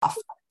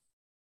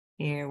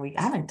I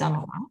haven't done a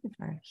lot of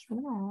her.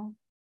 Sure.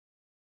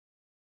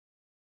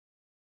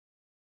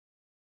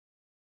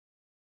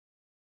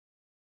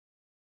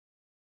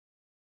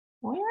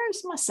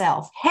 Where's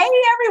myself? Hey,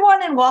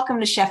 everyone, and welcome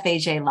to Chef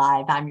AJ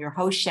Live. I'm your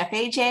host, Chef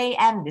AJ,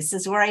 and this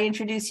is where I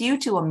introduce you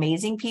to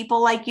amazing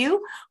people like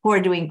you who are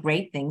doing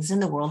great things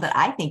in the world that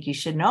I think you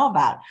should know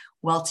about.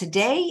 Well,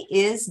 today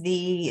is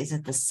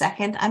it the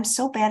second? I'm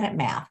so bad at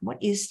math.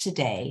 What is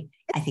today?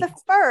 I think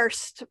the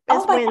first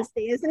is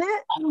Wednesday, isn't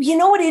it? Oh, you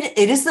know what? It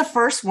is the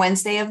first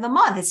Wednesday of the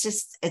month.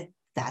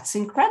 That's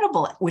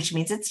incredible, which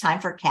means it's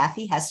time for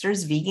Kathy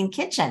Hester's Vegan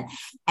Kitchen.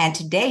 And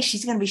today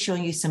she's going to be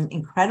showing you some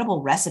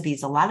incredible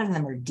recipes. A lot of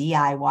them are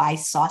DIY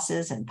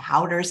sauces and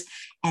powders.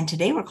 And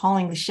today we're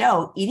calling the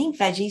show Eating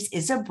Veggies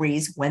is a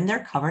Breeze When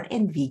They're Covered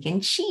in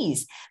Vegan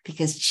Cheese,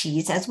 because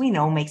cheese, as we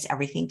know, makes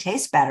everything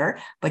taste better,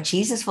 but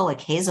cheese is full of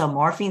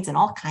casomorphins and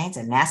all kinds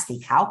of nasty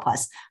cow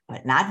pus,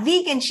 but not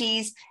vegan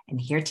cheese. And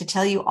here to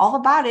tell you all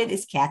about it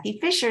is Kathy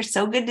Fisher.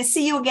 So good to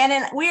see you again.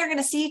 And we are going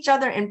to see each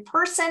other in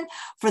person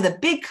for the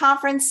big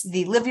conference,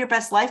 the Live Your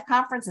Best Life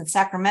conference in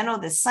Sacramento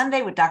this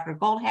Sunday with Dr.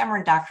 Goldhammer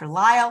and Dr.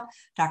 Lyle,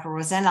 Dr.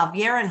 Roseanne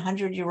Alviera, and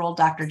 100-year-old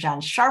Dr. John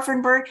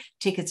Scharfenberg.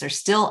 Tickets are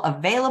still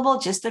available.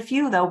 Just a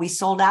few, though. We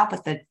sold out,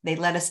 but they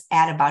let us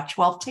add about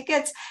 12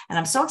 tickets. And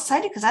I'm so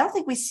excited because I don't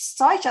think we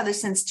saw each other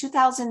since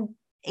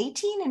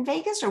 2018 in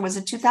Vegas, or was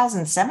it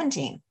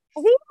 2017?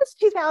 I think it was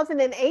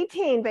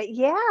 2018, but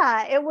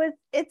yeah,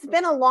 it's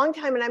been a long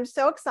time, and I'm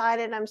so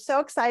excited. I'm so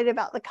excited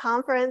about the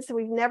conference.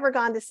 We've never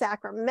gone to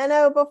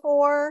Sacramento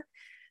before.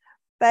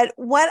 But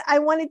what I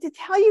wanted to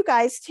tell you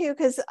guys too,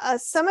 because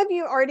some of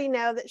you already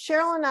know that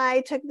Cheryl and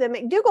I took the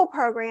McDougall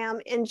program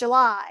in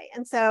July.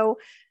 And so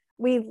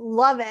we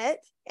love it.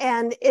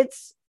 And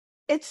it's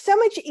so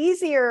much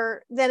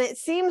easier than it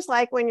seems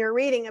like when you're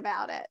reading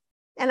about it.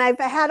 And I've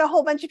had a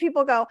whole bunch of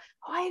people go,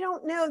 oh, I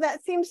don't know,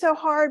 that seems so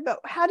hard, but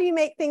how do you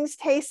make things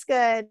taste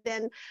good?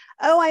 And,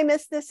 oh, I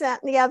missed this,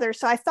 that, and the other.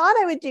 So I thought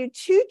I would do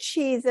 2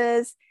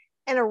 cheeses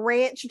and a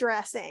ranch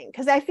dressing,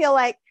 because I feel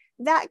like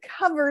that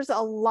covers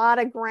a lot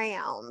of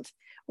ground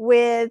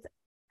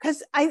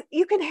because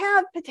you can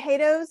have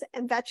potatoes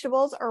and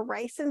vegetables or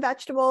rice and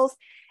vegetables,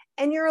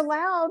 and you're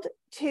allowed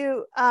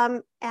to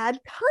add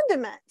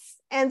condiments.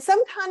 And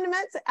some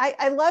condiments,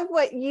 I love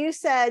what you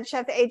said,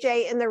 Chef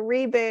AJ, in the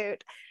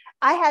reboot.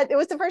 It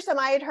was the first time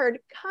I had heard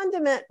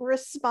condiment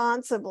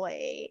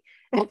responsibly.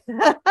 I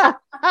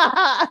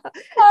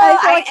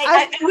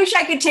wish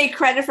I could take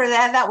credit for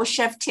that. That was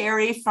Chef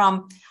Terry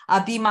from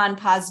Beemon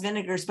Paz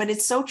Vinegars, but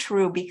it's so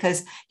true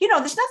because,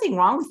 there's nothing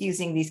wrong with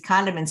using these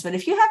condiments, but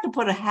if you have to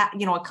put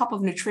a cup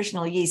of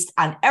nutritional yeast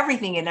on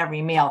everything in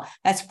every meal,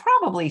 that's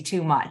probably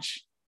too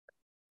much.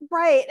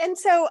 Right. And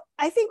so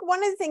I think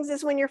one of the things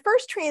is when you're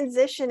first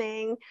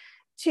transitioning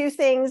to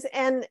things,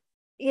 and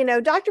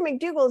Dr.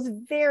 McDougall is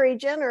very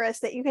generous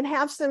that you can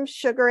have some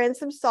sugar and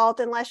some salt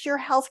unless your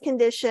health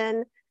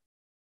condition,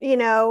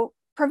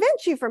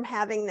 prevents you from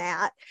having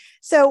that.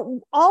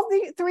 So all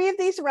the 3 of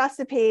these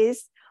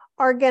recipes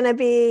are going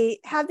to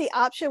have the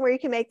option where you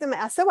can make them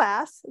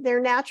SOS. They're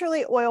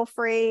naturally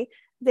oil-free.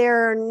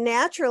 They're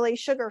naturally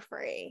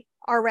sugar-free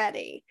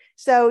already.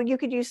 So you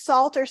could use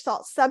salt or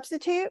salt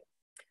substitute.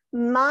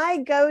 My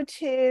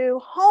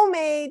go-to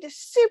homemade,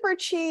 super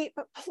cheap,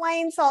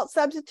 plain salt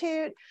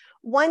substitute,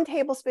 1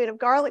 tablespoon of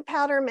garlic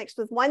powder mixed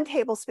with 1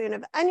 tablespoon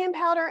of onion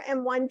powder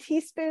and 1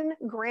 teaspoon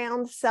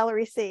ground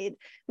celery seed.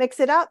 Mix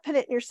it up, put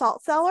it in your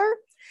salt cellar.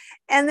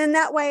 And then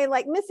that way,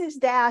 like Mrs.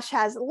 Dash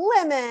has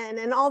lemon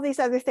and all these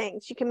other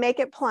things, you can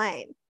make it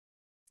plain.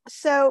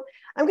 So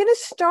I'm going to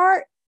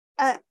start,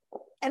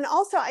 and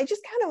also I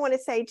just kind of want to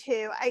say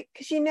too,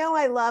 because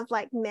I love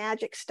like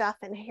magic stuff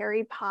and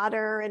Harry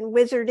Potter and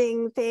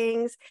wizarding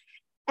things.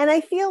 And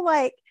I feel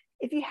like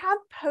if you have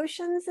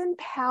potions and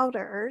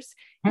powders,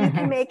 you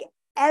can make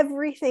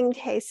everything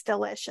taste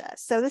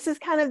delicious. So this is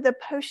kind of the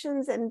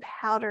potions and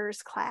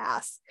powders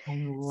class.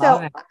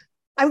 So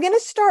I'm going to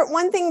start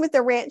one thing with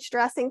the ranch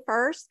dressing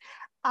first.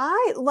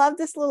 I love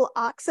this little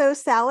OXO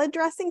salad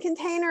dressing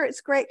container. It's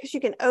great because you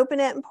can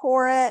open it and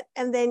pour it,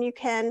 and then you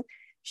can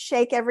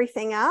shake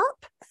everything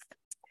up.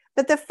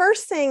 But the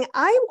first thing,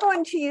 I'm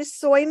going to use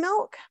soy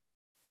milk,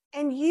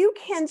 and you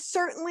can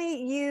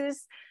certainly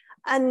use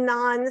a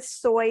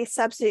non-soy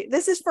substitute.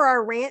 This is for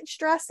our ranch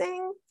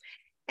dressing,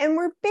 and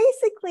we're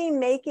basically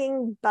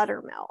making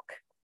buttermilk.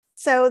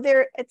 So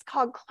it's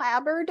called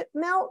clabbered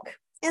milk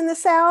in the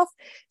South.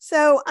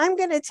 So I'm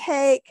going to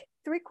take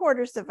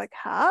 3/4 of a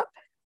cup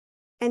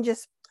and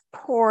just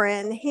pour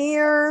in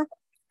here.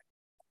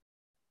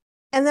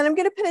 And then I'm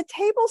going to put a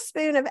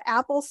tablespoon of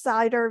apple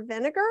cider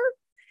vinegar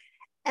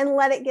and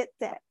let it get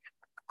thick.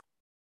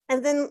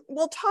 And then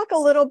we'll talk a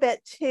little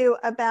bit too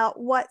about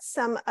what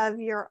some of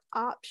your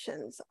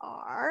options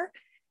are.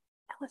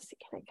 Let's see,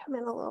 can I come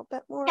in a little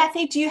bit more?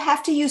 Kathy, do you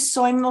have to use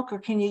soy milk or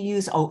can you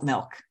use oat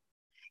milk?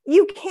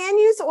 You can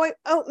use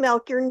oat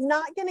milk. You're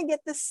not going to get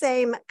the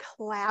same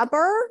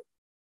clabber.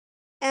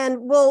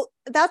 And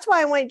that's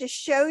why I wanted to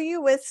show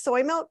you with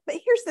soy milk. But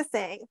here's the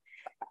thing.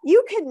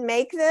 You could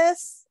make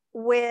this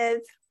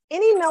with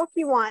any milk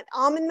you want.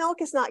 Almond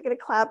milk is not going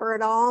to clabber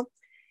at all.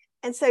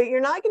 And so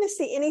you're not going to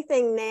see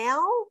anything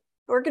now.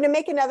 We're going to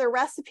make another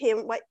recipe,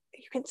 and what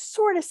you can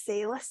sort of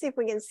see. Let's see if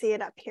we can see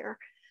it up here.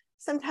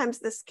 Sometimes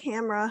this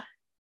camera.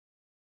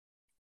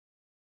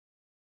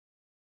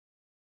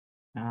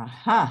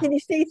 Can you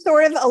see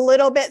sort of a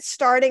little bit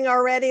starting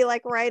already,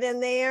 like right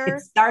in there?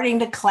 It's starting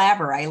to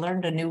clabber. I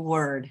learned a new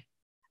word.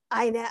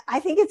 I know.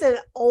 I think it's an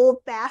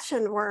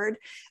old-fashioned word.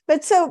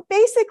 But so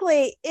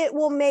basically, it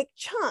will make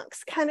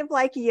chunks, kind of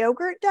like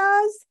yogurt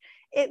does.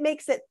 It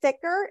makes it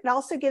thicker. It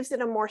also gives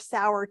it a more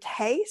sour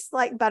taste,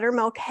 like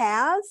buttermilk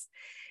has.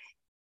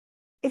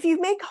 If you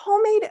make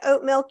homemade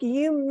oat milk,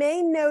 you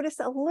may notice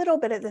a little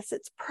bit of this.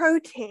 It's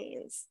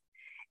proteins.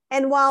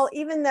 And while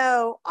even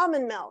though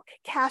almond milk,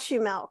 cashew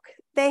milk,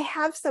 they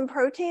have some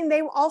protein,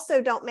 they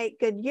also don't make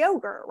good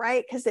yogurt,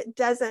 right? Because it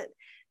doesn't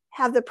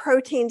have the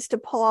proteins to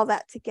pull all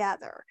that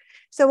together.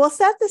 So we'll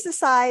set this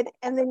aside,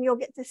 and then you'll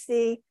get to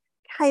see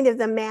kind of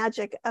the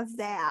magic of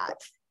that.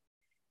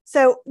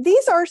 So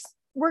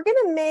we're going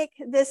to make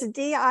this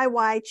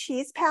DIY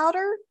cheese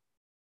powder,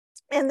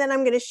 and then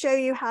I'm going to show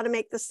you how to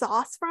make the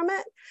sauce from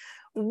it.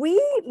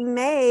 We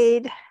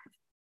made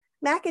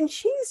mac and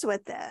cheese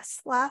with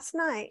this last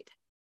night.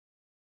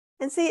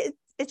 And see,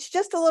 it's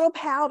just a little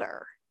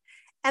powder.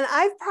 And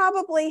I've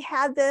probably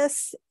had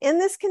this in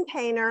this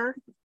container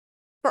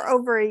for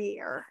over a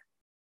year.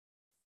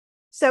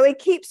 So it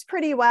keeps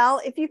pretty well.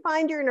 If you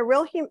find you're in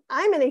a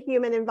I'm in a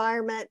humid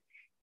environment,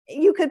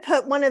 you could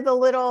put one of the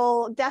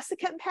little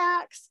desiccant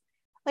packs.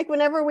 Like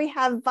whenever we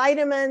have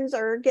vitamins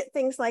or get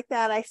things like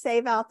that, I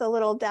save out the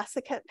little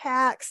desiccant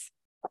packs.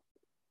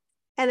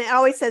 And it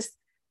always says,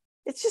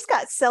 it's just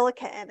got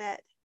silica in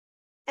it.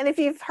 And if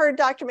you've heard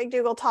Dr.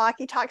 McDougall talk,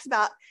 he talks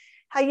about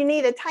how you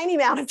need a tiny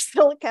amount of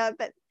silica,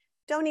 but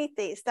don't eat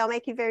these. They'll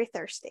make you very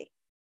thirsty.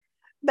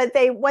 But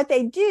what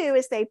they do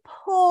is they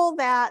pull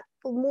that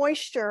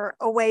moisture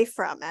away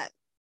from it.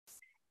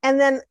 And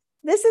then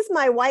this is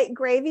my white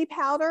gravy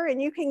powder,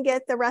 and you can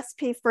get the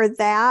recipe for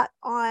that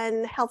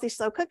on Healthy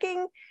Slow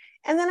Cooking.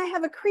 And then I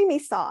have a creamy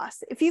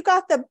sauce. If you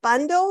got the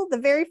bundle, the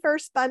very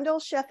first bundle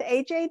Chef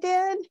AJ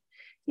did,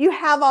 you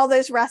have all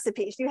those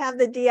recipes. You have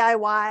the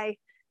DIY,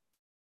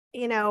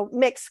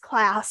 mix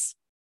class.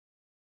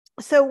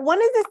 So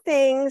one of the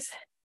things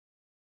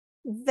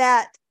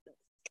that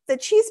the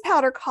cheese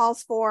powder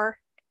calls for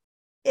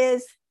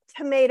is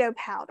tomato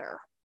powder.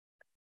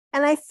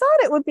 And I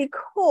thought it would be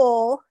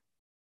cool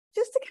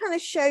just to kind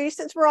of show you,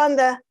 since we're on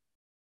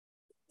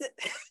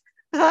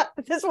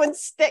this one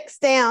sticks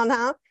down,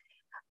 huh?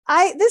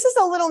 This is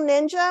a little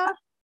Ninja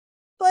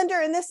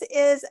blender, and this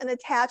is an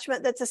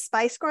attachment that's a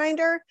spice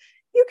grinder.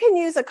 You can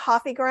use a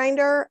coffee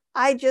grinder.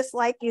 I just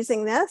like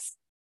using this.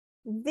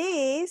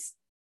 These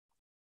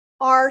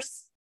are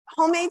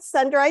homemade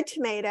sun-dried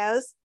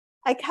tomatoes.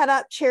 I cut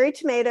up cherry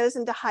tomatoes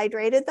and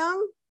dehydrated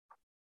them.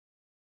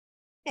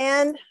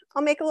 And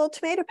I'll make a little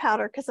tomato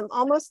powder because I'm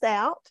almost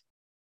out.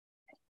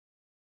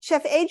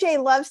 Chef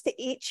AJ loves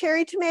to eat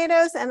cherry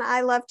tomatoes, and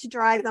I love to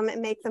dry them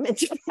and make them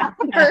into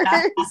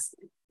powders.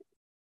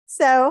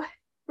 So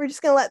we're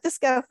just going to let this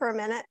go for a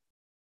minute.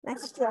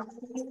 Next one.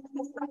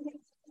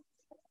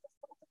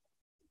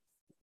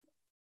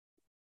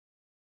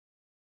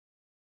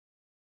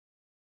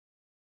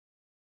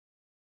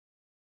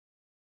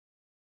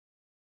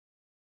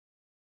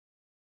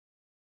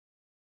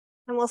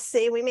 And we'll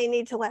see, we may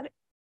need to let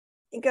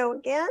it go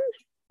again.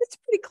 It's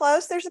pretty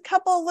close. There's a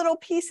couple of little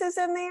pieces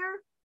in there.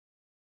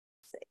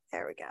 Let's see,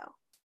 there we go.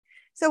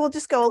 So we'll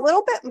just go a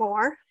little bit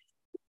more.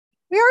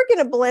 We are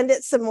going to blend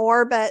it some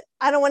more, but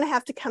I don't want to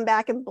have to come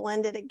back and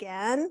blend it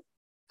again.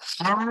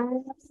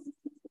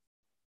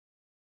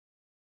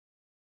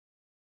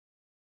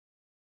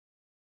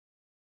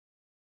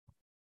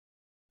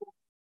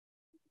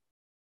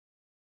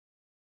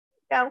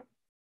 Go.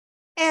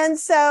 And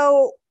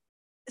so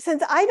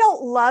since I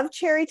don't love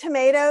cherry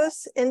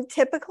tomatoes, and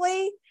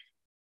typically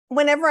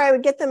whenever I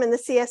would get them in the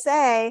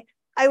CSA,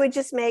 I would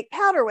just make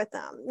powder with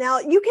them. Now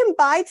you can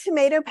buy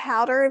tomato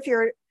powder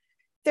if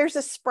there's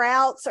a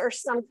Sprouts or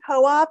some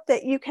co-op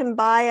that you can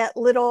buy at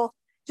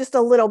just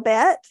a little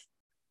bit,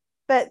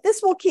 but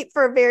this will keep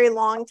for a very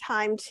long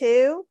time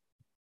too.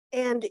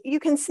 And you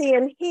can see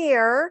in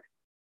here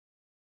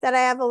that I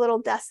have a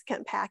little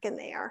desiccant pack in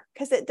there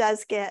because it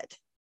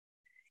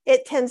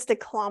tends to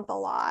clump a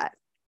lot.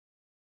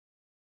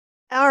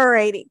 All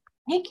righty.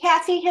 Hey,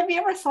 Kathy, have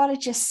you ever thought of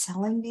just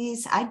selling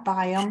these? I'd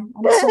buy them.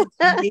 I'm so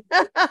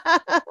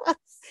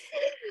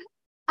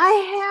I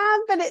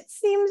have, but it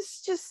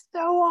seems just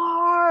so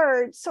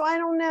hard. So I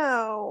don't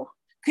know.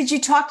 Could you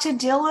talk to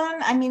Dylan?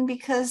 I mean,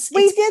 because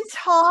we did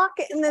talk,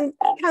 and then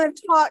kind of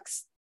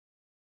talks,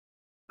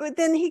 but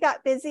then he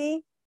got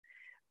busy.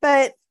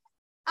 But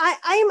I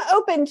am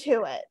open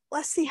to it.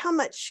 Let's see how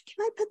much.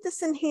 Can I put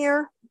this in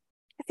here?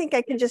 I think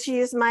I could just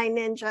use my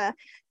Ninja.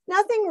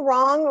 Nothing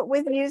wrong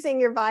with using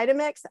your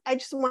Vitamix. I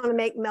just want to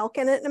make milk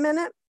in it in a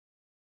minute.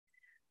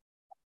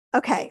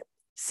 Okay.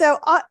 So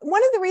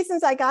one of the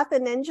reasons I got the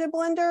Ninja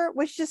blender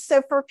was just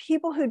so for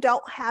people who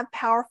don't have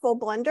powerful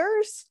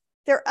blenders,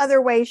 There are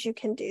other ways you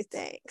can do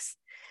things.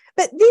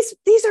 But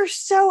these are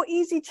so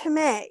easy to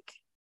make.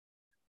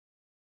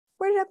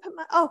 Where did I put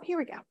my, oh, here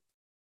we go.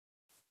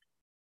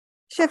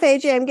 Chef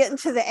AJ, I'm getting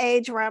to the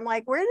age where I'm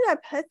like, where did I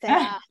put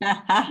that?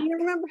 Do you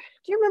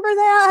remember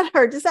that?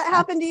 Or does that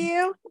happen to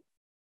you?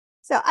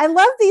 So I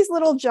love these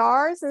little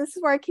jars, and this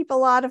is where I keep a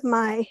lot of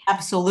my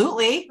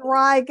absolutely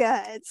dry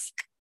goods.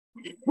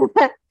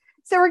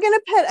 So we're going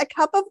to put a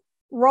cup of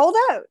rolled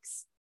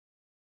oats.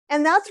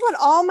 And that's what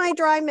all my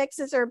dry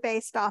mixes are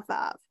based off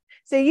of.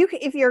 So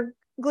if you're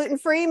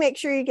gluten-free, make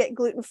sure you get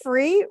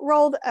gluten-free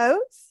rolled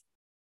oats.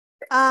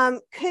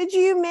 Could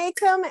you make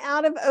them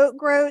out of oat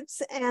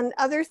groats and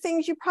other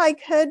things? You probably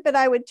could, but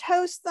I would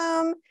toast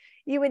them.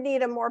 You would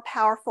need a more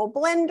powerful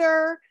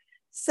blender.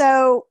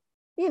 So,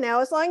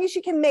 as long as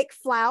you can make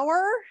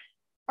flour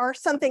or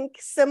something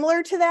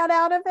similar to that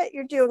out of it,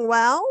 you're doing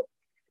well.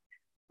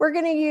 We're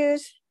going to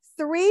use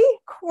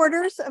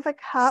 3/4 of a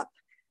cup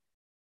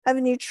of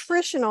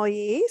nutritional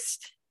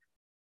yeast.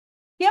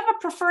 Do you have a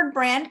preferred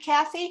brand,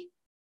 Kathy?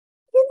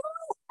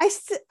 I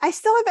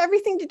still have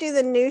everything to do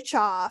the nooch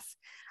off.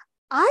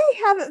 I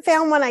haven't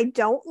found one I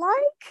don't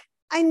like.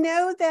 I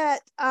know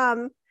that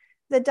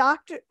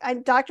Dr.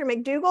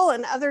 McDougall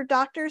and other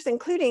doctors,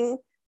 including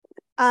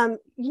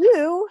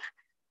you,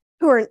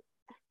 who are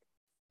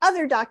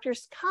other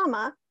doctors,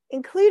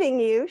 including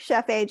you,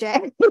 Chef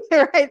AJ,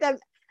 right? That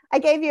I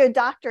gave you a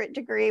doctorate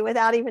degree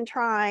without even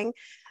trying.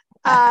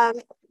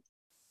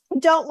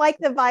 Don't like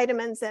the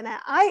vitamins in it.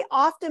 I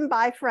often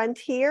buy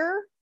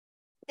Frontier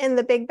in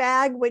the big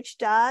bag, which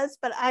does,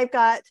 but I've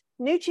got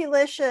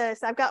Nutrilicious.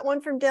 I've got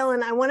one from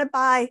Dylan. I want to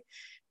buy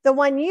the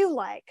one you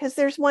like because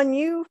there's one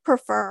you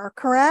prefer,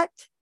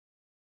 correct?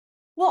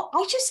 Well,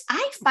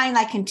 I find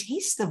I can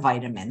taste the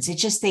vitamins.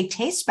 They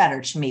taste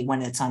better to me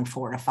when it's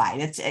unfortified.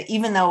 It's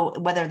even though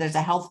whether there's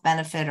a health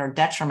benefit or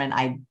detriment,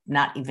 I'm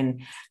not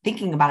even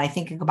thinking about. I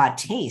think about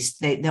taste.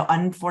 The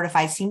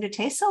unfortified seem to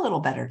taste a little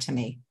better to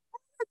me.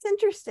 That's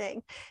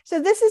interesting.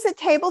 So this is a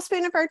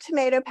tablespoon of our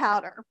tomato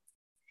powder.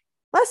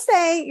 Let's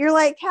say you're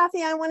like,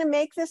 Kathy, I want to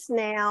make this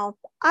now.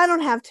 I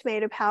don't have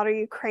tomato powder,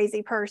 you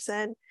crazy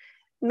person.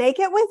 Make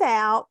it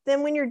without.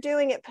 Then when you're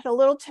doing it, put a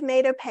little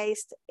tomato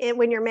paste in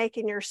when you're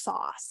making your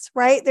sauce,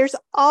 right? There's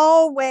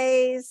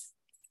always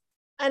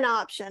an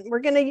option. We're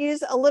going to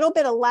use a little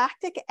bit of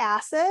lactic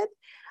acid.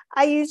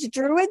 I use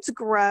Druid's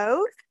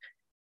Grove.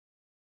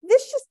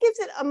 This just gives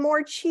it a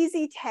more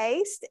cheesy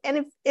taste.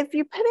 And if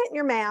you put it in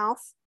your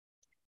mouth,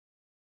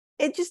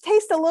 it just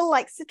tastes a little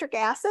like citric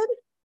acid,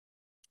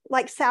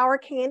 like sour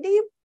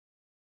candy.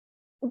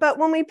 But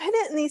when we put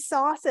it in these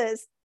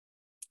sauces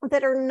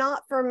that are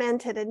not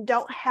fermented and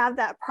don't have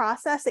that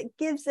process, it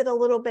gives it a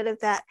little bit of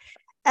that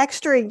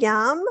extra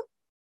yum.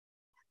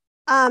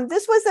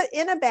 This was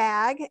in a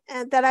bag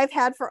that I've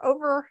had for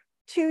over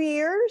 2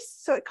 years.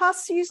 So it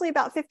costs usually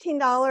about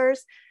 $15.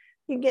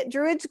 You can get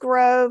Druid's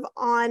Grove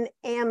on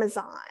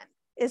Amazon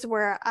is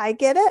where I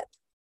get it.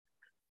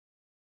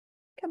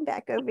 Come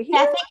back over here.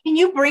 Kathy, can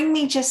you bring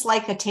me just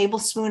like a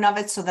tablespoon of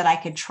it so that I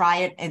could try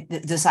it and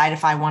decide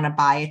if I want to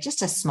buy it?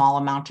 Just a small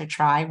amount to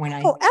try when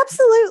I. Oh,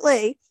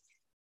 absolutely.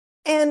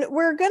 And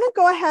we're going to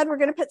go ahead. We're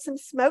going to put some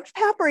smoked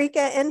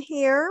paprika in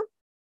here.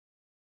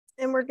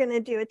 And we're going to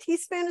do a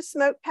teaspoon of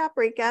smoked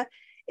paprika.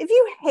 If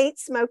you hate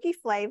smoky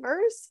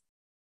flavors,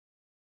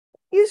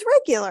 use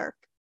regular,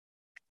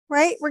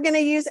 right? We're going to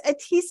use a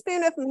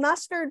teaspoon of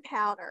mustard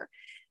powder.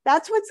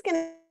 That's what's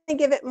going to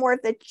give it more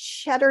of the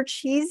cheddar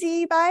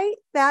cheesy bite,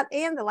 that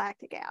and the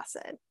lactic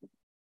acid.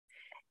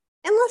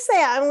 And let's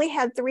say I only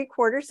had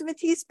 3/4 of a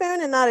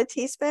teaspoon and not a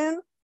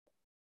teaspoon,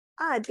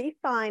 I'd be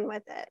fine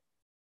with it.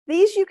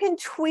 These you can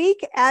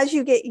tweak as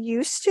you get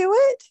used to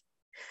it.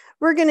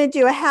 We're going to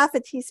do a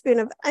 1/2 teaspoon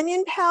of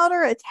onion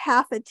powder, a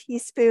 1/2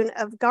 teaspoon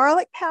of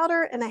garlic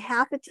powder, and a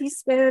 1/2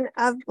 teaspoon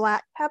of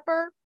black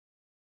pepper.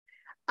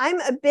 I'm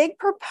a big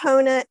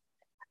proponent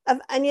of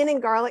onion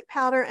and garlic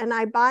powder, and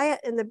I buy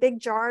it in the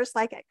big jars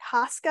like at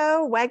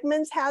Costco.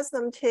 Wegmans has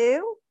them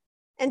too,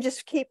 and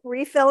just keep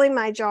refilling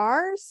my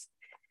jars.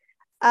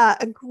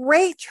 A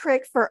great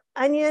trick for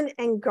onion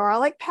and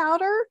garlic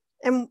powder,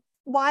 and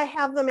why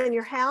have them in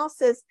your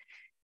house is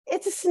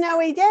it's a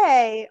snowy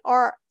day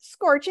or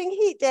scorching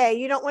heat day.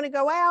 You don't want to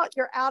go out,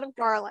 you're out of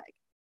garlic.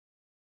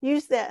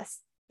 Use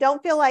this.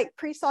 Don't feel like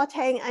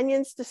pre-sauteing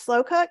onions to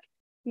slow cook,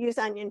 use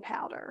onion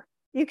powder.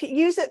 You can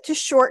use it to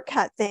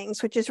shortcut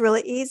things, which is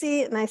really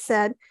easy. And I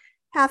said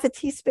 1/2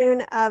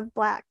 teaspoon of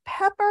black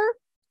pepper.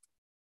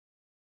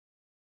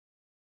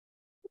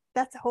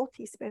 That's a whole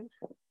teaspoon.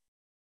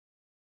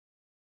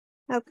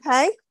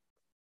 Okay.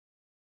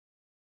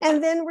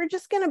 And then we're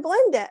just going to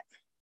blend it.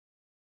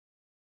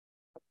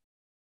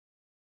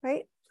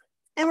 Right?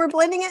 And we're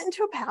blending it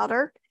into a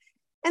powder.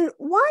 And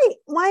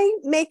why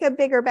make a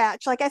bigger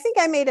batch? Like I think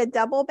I made a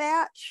double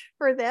batch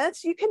for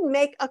this. You can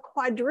make a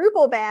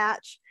quadruple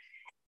batch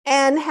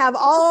and have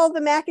all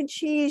the mac and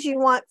cheese you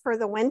want for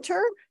the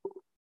winter.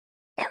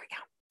 There we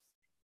go.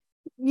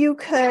 You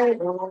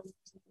could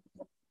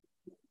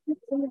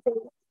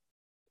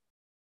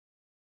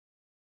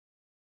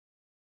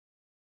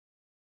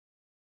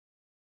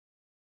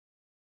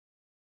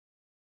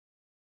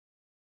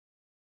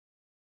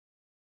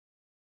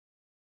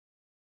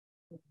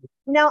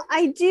Now,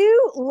 I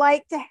do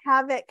like to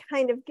have it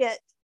kind of get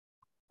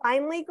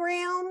finely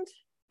ground,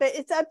 but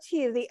it's up to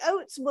you. The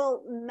oats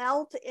will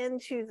melt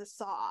into the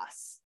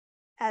sauce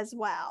as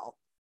well.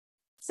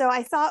 So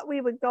I thought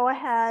we would go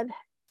ahead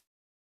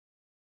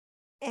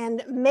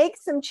and make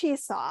some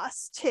cheese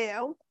sauce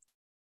too,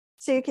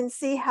 so you can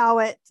see how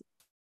it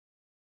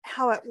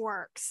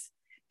works.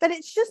 But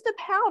it's just a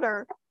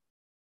powder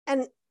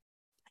and it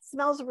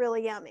smells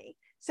really yummy.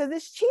 So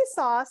this cheese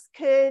sauce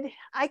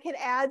I could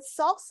add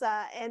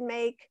salsa and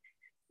make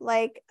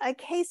like a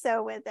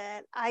queso with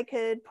it. I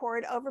could pour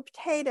it over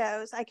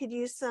potatoes. I could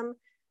use some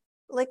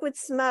liquid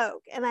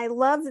smoke. And I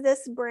love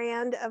this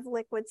brand of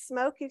liquid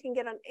smoke you can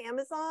get on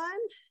Amazon,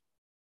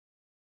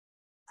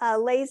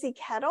 Lazy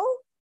Kettle,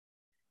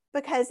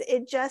 because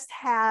it just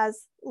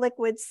has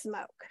liquid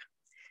smoke.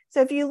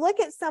 So if you look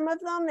at some of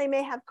them, they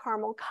may have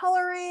caramel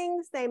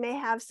colorings. They may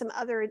have some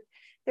other,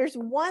 there's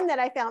one that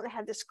I found that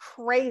had this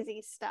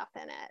crazy stuff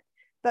in it,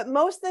 but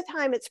most of the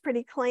time it's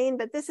pretty clean,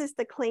 but this is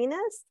the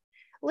cleanest.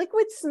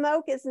 Liquid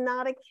smoke is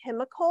not a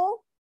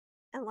chemical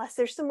unless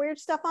there's some weird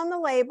stuff on the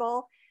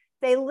label.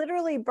 They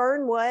literally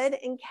burn wood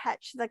and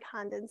catch the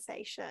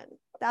condensation.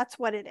 That's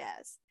what it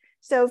is.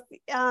 So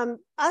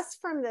us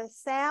from the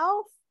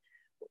South,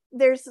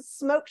 there's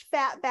smoked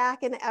fat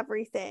back in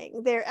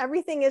everything.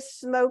 Everything is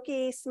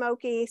smoky.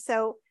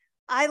 So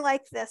I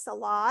like this a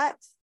lot.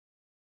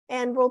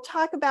 And we'll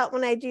talk about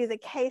when I do the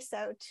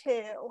queso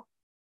too,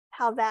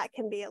 how that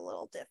can be a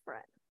little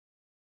different.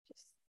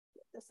 Just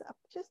get this up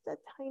just a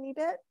tiny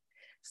bit.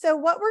 So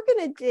what we're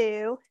going to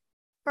do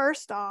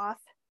first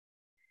off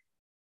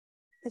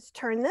is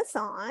turn this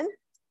on.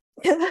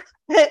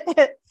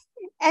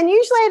 And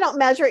usually I don't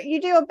measure it. You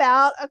do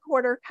about a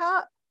quarter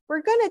cup.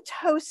 We're going to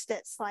toast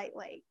it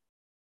slightly.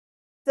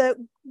 The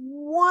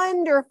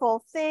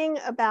wonderful thing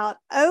about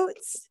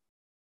oats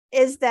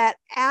is that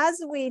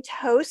as we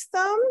toast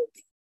them,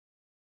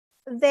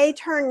 they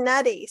turn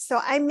nutty. So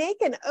I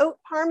make an oat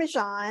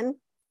parmesan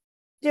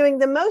doing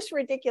the most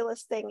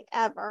ridiculous thing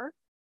ever,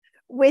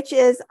 which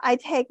is I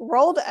take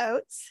rolled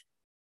oats,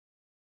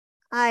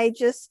 I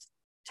just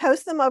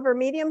toast them over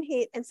medium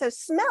heat. And so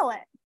smell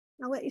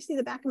it. I'll let you see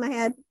the back of my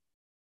head.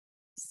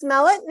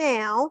 Smell it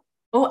now.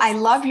 Oh, I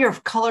love your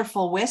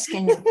colorful whisk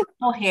and your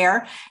beautiful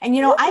hair. And,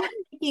 I've been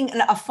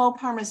making a faux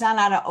Parmesan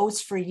out of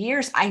oats for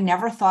years. I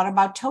never thought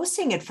about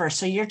toasting it first.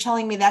 So you're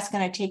telling me that's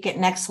going to take it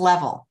next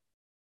level.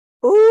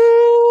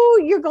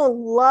 Ooh, you're going to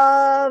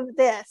love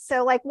this.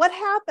 So like what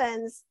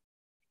happens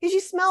is you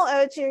smell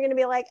oats and you're going to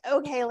be like,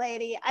 okay,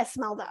 lady, I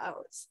smell the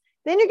oats.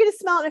 Then you're going to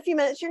smell it in a few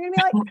minutes. You're going to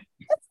be like,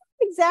 it's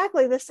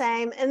exactly the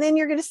same. And then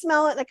you're going to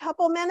smell it in a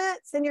couple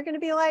minutes and you're going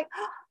to be like,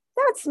 oh,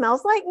 that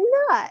smells like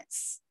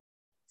nuts.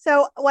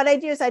 So what I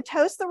do is I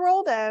toast the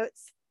rolled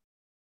oats.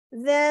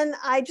 Then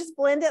I just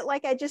blend it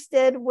like I just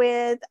did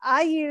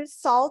I use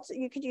salt.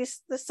 You could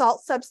use the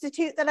salt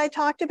substitute that I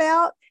talked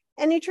about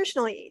and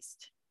nutritional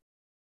yeast.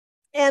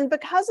 And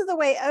because of the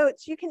way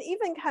oats, you can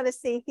even kind of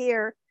see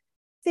here,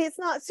 see, it's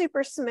not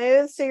super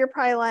smooth. So you're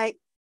probably like,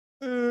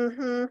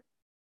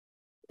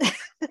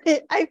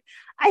 I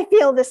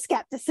feel the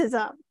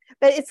skepticism,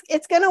 but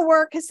it's going to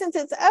work because since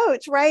it's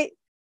oats, right?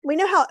 We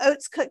know how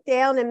oats cook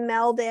down and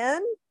meld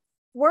in.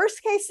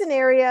 Worst case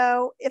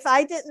scenario, if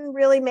I didn't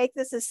really make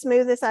this as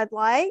smooth as I'd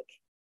like,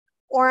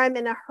 or I'm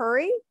in a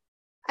hurry,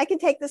 I can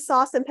take the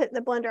sauce and put it in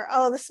the blender.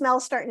 Oh, the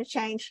smell's starting to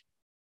change.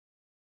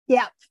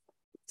 Yeah.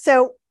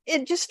 So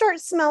it just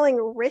starts smelling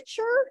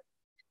richer.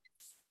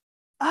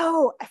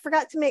 Oh, I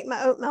forgot to make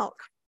my oat milk.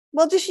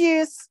 I'm just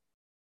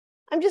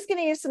going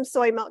to use some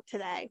soy milk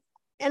today.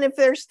 And if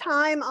there's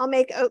time, I'll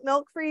make oat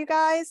milk for you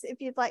guys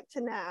if you'd like to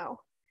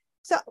know.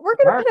 So we're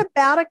going to put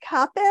about a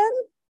cup in.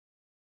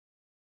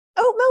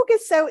 Oat milk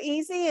is so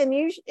easy. And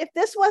if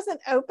this wasn't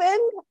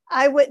opened,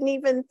 I wouldn't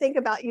even think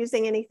about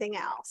using anything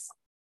else.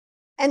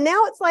 And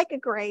now it's like a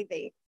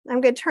gravy.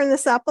 I'm going to turn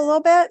this up a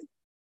little bit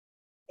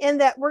in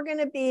that we're going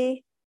to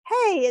be,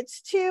 hey,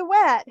 it's too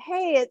wet.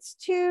 Hey, it's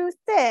too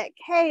thick.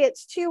 Hey,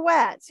 it's too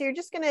wet. So you're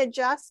just going to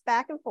adjust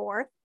back and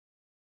forth.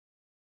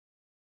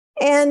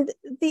 And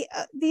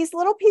these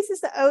little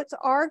pieces of oats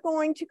are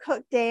going to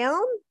cook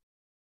down.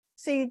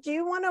 So you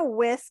do want to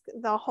whisk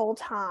the whole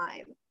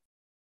time.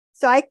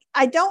 So I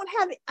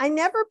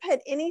never put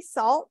any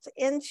salt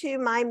into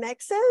my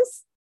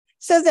mixes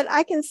so that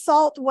I can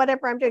salt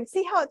whatever I'm doing.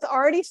 See how it's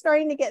already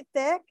starting to get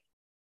thick?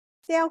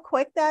 See how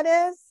quick that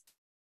is?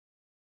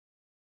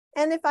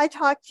 And if I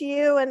talk to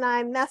you and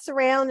I mess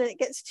around and it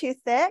gets too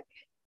thick,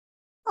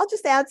 I'll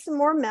just add some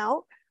more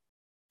milk.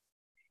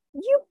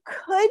 You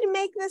could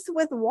make this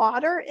with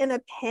water in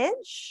a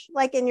pinch,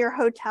 like in your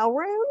hotel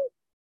room,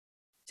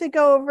 to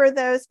go over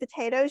those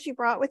potatoes you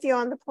brought with you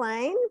on the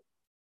plane.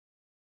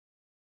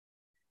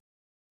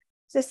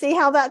 So see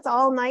how that's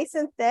all nice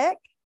and thick?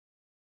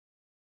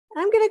 And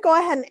I'm going to go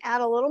ahead and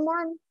add a little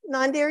more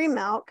non-dairy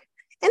milk.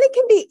 And it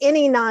can be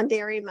any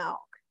non-dairy milk.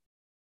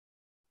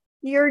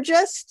 You're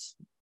just,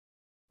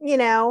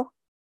 and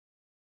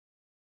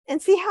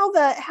see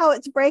how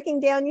it's breaking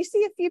down. You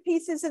see a few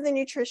pieces of the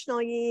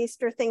nutritional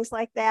yeast or things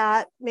like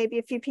that. Maybe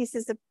a few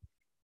pieces of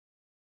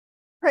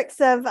pricks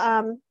of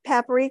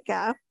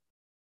paprika.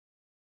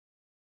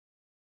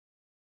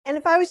 And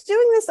if I was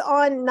doing this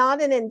on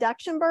not an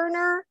induction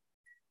burner,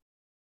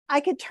 I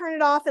could turn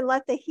it off and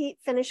let the heat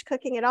finish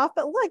cooking it off.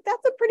 But look,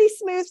 that's a pretty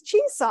smooth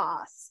cheese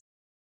sauce.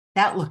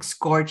 That looks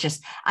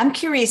gorgeous. I'm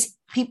curious,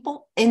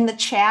 people in the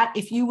chat,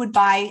 if you would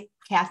buy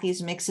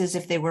Kathy's mixes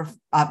if they were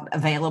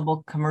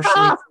available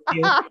commercially to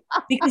you.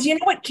 Because you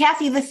know what,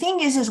 Kathy, the thing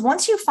is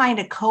once you find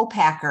a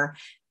co-packer,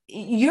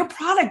 your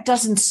product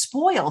doesn't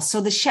spoil.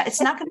 So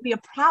it's not going to be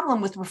a problem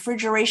with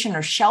refrigeration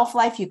or shelf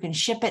life. You can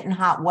ship it in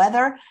hot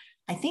weather.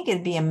 I think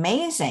it'd be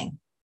amazing.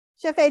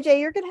 Chef AJ,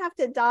 you're going to have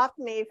to adopt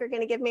me if you're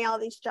going to give me all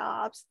these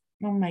jobs.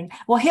 Oh my,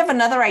 well, I have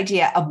another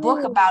idea, a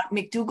book about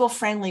McDougall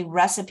friendly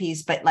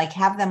recipes, but like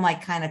have them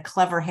like kind of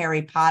clever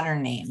Harry Potter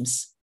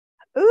names.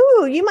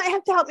 Ooh, you might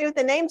have to help me with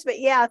the names, but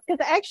yeah,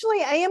 because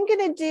actually I am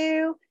going to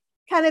do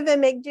kind of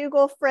a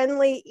McDougall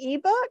friendly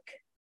ebook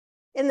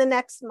in the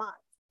next month.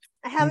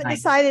 I haven't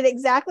decided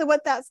exactly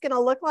what that's going to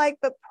look like,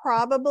 but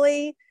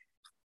probably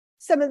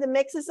some of the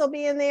mixes will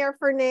be in there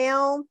for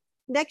now.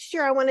 Next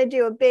year, I want to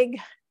do a big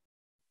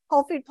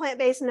whole food,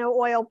 plant-based, no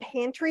oil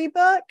pantry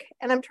book.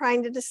 And I'm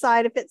trying to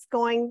decide if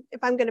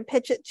I'm going to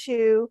pitch it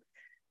to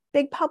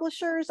big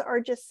publishers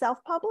or just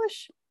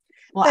self-publish.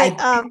 Well,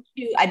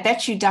 I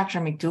bet you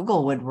Dr.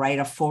 McDougall would write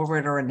a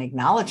foreword or an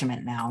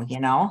acknowledgement now, you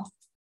know?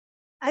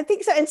 I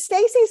think so. And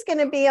Stacy's going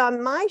to be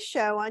on my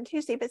show on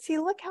Tuesday, but see,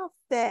 look how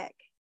thick.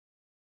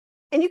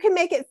 And you can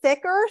make it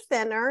thicker or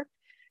thinner.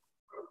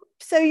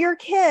 So your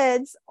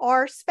kids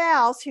or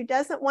spouse who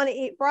doesn't want to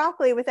eat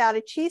broccoli without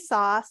a cheese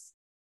sauce,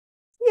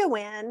 you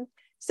win.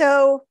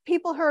 So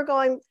people who are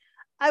going,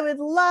 I would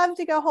love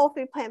to go whole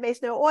food,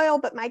 plant-based, no oil,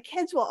 but my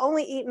kids will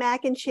only eat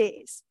mac and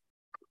cheese.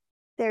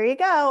 There you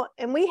go.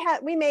 And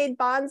we made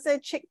Bonza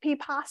chickpea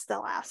pasta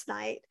last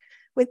night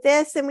with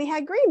this, and we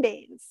had green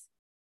beans.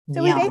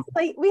 So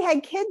we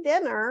had kid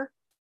dinner,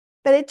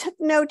 but it took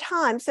no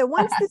time. So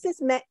once this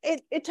is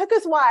it took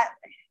us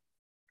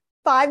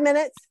 5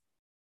 minutes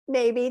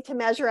maybe to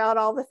measure out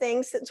all the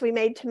things, since we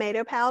made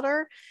tomato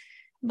powder,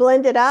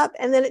 blend it up,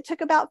 and then it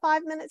took about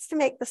 5 minutes to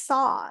make the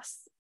sauce.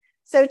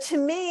 So to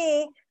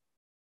me,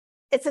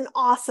 it's an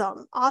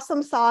awesome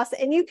sauce.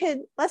 And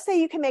let's say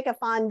you can make a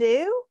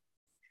fondue.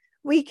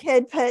 We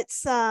could put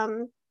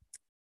some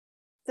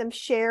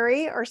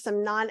sherry or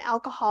some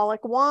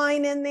non-alcoholic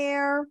wine in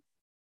there.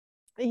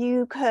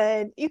 You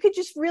could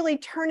just really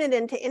turn it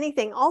into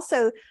anything.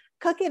 Also,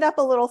 cook it up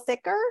a little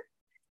thicker.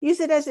 Use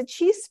it as a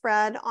cheese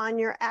spread on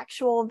your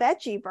actual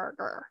veggie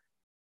burger.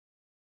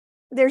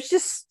 There's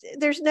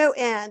no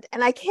end.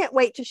 And I can't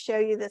wait to show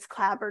you this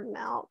clabbered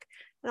milk.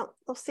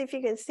 We'll see if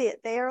you can see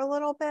it there a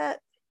little bit.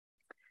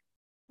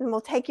 And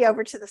we'll take you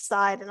over to the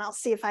side and I'll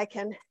see if I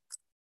can.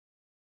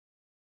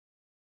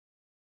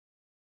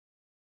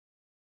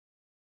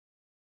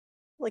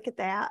 Look at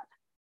that.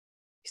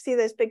 You see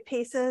those big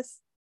pieces?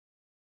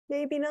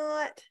 Maybe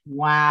not.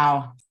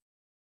 Wow.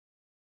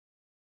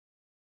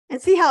 And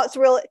see how it's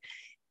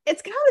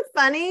kind of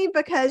funny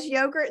because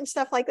yogurt and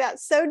stuff like that,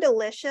 so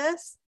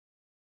delicious,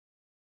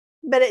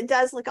 but it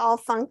does look all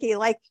funky.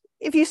 Like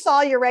if you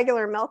saw your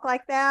regular milk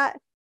like that,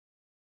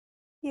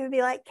 you would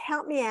be like,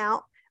 count me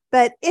out.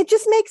 But it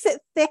just makes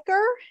it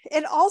thicker.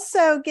 It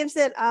also gives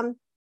it a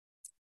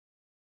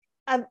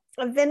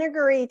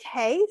vinegary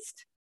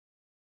taste.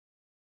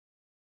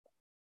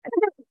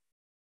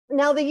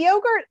 Now the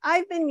yogurt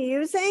I've been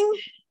using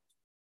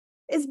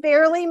is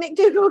barely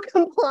McDougall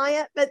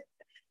compliant, but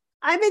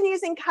I've been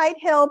using Kite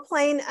Hill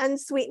plain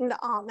unsweetened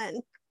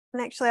almond.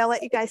 And actually, I'll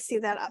let you guys see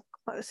that up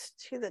close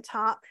to the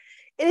top.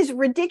 It is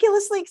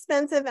ridiculously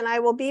expensive, and I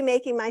will be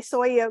making my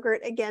soy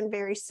yogurt again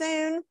very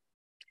soon.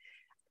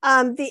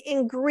 The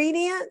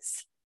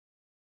ingredients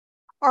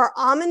are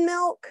almond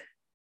milk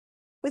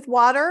with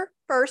water,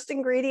 first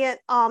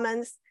ingredient,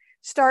 almonds,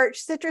 starch,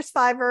 citrus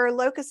fiber,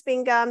 locust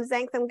bean gum,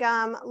 xanthan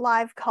gum,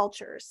 live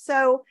cultures.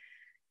 So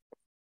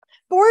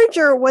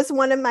Forager was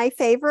one of my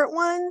favorite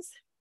ones.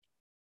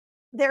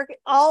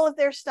 All of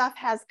their stuff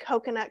has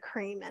coconut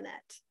cream in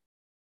it.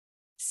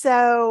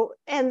 So,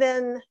 and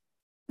then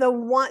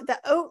the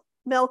oat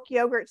milk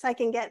yogurts I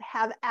can get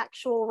have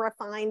actual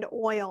refined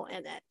oil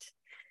in it.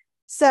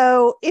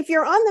 So if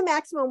you're on the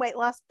maximum weight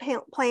loss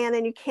plan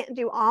and you can't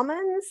do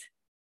almonds,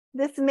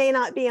 this may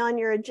not be on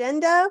your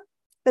agenda,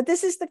 but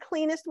this is the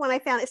cleanest one I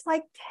found. It's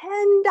like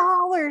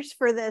 $10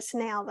 for this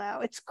now,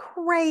 though. It's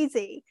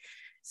crazy.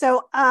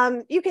 So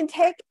you can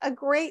take a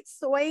great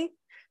soy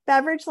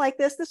beverage like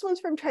this. This one's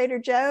from Trader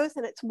Joe's,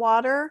 and it's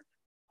water,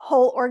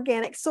 whole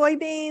organic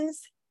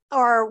soybeans,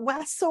 or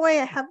West Soy.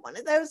 I have one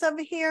of those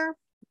over here,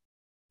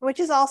 which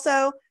is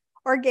also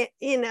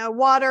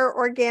water,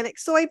 organic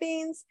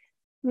soybeans.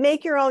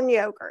 Make your own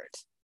yogurt.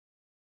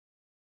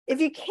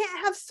 If you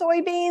can't have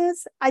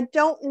soybeans, I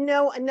don't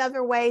know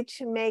another way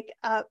to make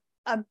a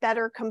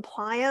better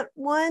compliant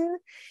one.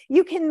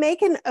 You can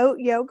make an oat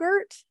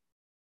yogurt,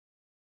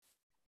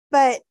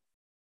 but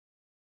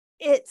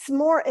it's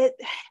more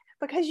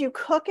because you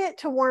cook it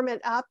to warm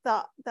it up,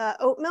 the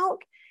oat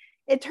milk,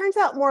 it turns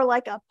out more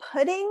like a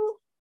pudding.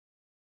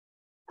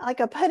 like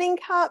a pudding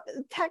cup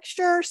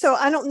texture. So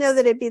I don't know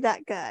that it'd be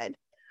that good.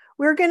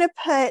 We're going to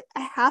put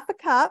a half a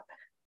cup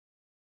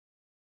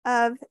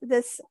of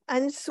this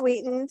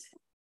unsweetened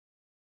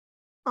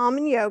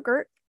almond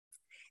yogurt.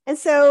 And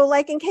so,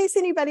 like, in case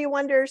anybody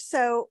wonders,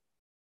 so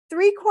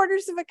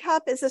 3/4 of a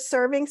cup is a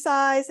serving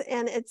size,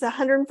 and it's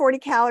 140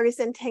 calories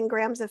and 10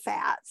 grams of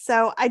fat.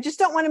 So I just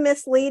don't want to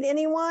mislead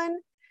anyone.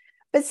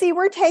 But see,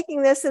 we're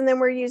taking this and then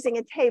we're using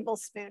a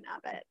tablespoon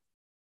of it.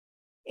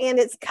 And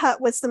it's cut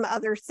with some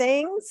other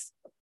things.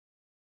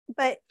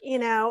 But, you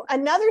know,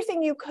 another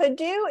thing you could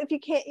do if you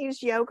can't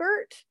use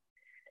yogurt,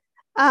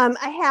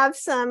 I have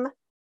some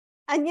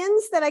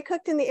onions that I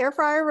cooked in the air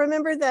fryer.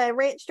 Remember the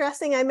ranch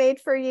dressing I made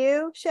for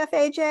you, Chef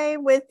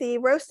AJ, with the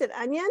roasted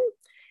onion?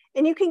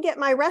 And you can get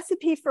my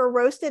recipe for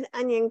roasted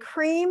onion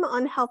cream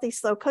on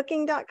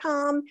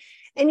healthyslowcooking.com.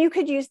 And you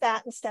could use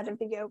that instead of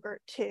the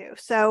yogurt too.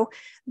 So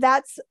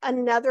that's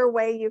another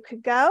way you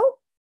could go.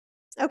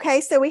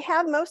 Okay, so we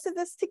have most of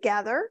this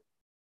together.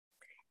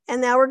 And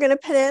now we're going to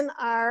put in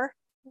our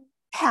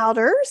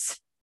powders.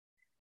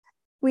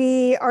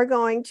 We are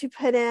going to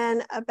put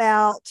in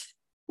about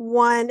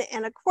 1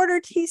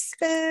 1/4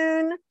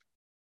 teaspoon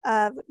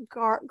of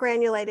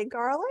granulated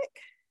garlic.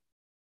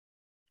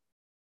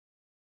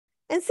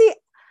 And see,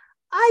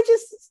 I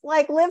just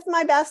like lived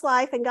my best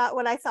life and got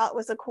what I thought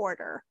was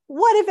 1/4.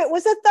 What if it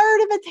was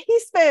 1/3 of a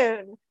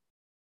teaspoon?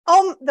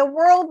 Oh, the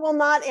world will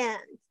not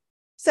end.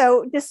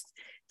 So just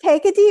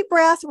take a deep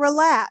breath,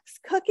 relax.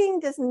 Cooking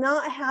does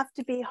not have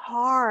to be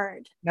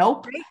hard.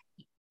 Nope. Right?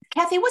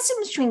 Kathy, what's the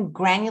difference between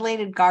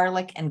granulated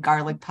garlic and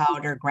garlic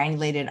powder,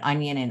 granulated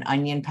onion and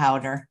onion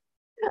powder?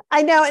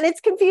 I know, and it's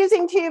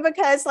confusing too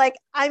because like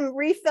I'm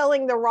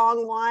refilling the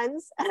wrong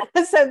ones.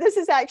 So this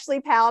is actually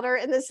powder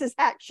and this is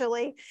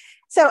actually,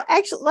 so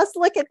actually let's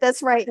look at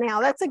this right now.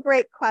 That's a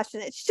great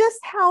question. It's just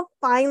how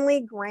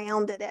finely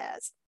ground it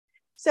is.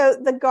 So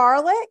the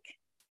garlic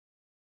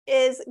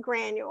is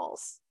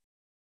granules.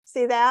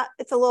 See that?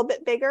 It's a little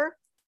bit bigger.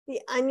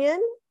 The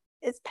onion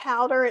is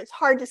powder. It's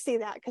hard to see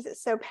that because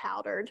it's so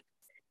powdered.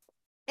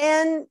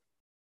 And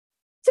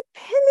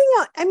depending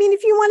on, I mean,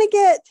 if you want to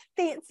get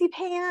fancy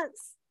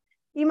pants,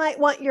 you might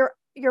want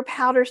your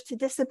powders to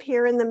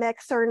disappear in the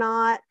mix or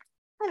not.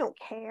 I don't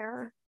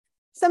care.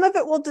 Some of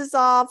it will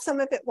dissolve, some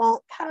of it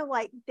won't, kind of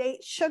like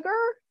date sugar.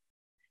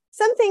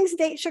 Some things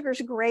date sugar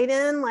is great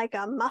in, like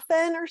a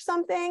muffin or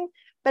something,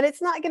 but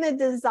it's not going to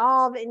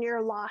dissolve in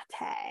your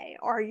latte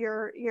or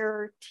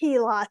your tea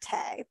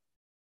latte.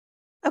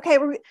 Okay,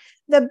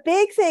 the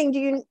big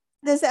thing,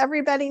 does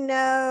everybody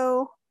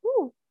know,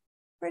 ooh,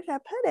 where did I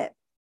put it?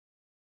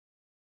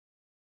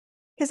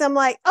 Because I'm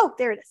like, oh,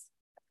 there it is.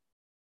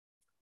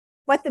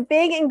 What the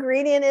big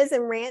ingredient is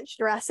in ranch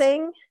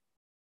dressing?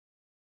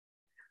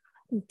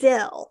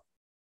 Dill.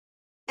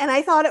 And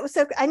I thought it was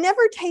so, I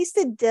never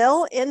tasted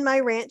dill in my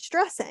ranch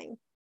dressing,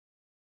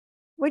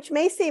 which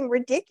may seem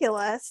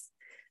ridiculous,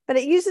 but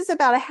it uses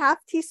about a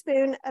half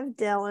teaspoon of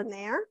dill in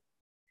there.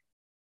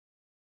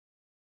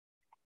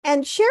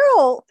 And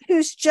Cheryl,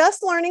 who's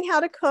just learning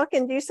how to cook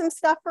and do some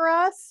stuff for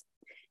us,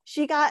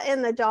 she got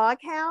in the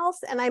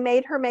doghouse and I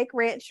made her make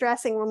ranch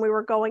dressing when we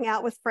were going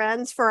out with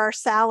friends for our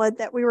salad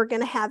that we were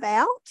going to have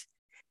out.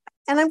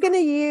 And I'm going to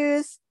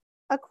use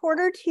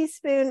 1/4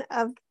 teaspoon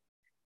of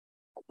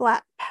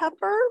black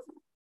pepper.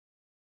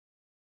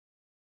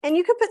 And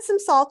you could put some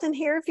salt in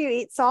here if you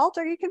eat salt,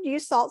 or you could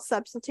use salt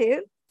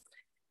substitute.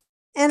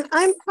 And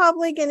I'm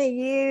probably going to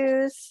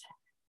use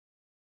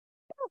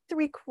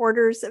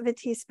 3/4 of a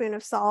teaspoon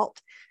of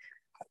salt.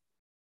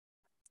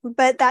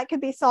 But that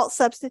could be salt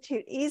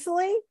substitute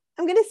easily.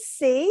 I'm going to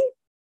see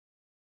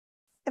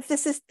if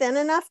this is thin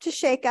enough to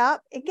shake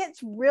up. It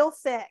gets real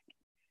thick.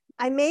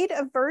 I made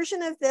a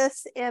version of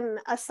this in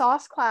a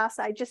sauce class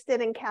I just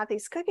did in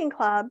Kathy's Cooking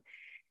Club,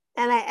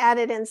 and I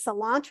added in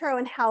cilantro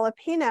and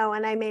jalapeno,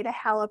 and I made a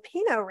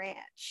jalapeno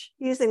ranch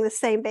using the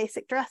same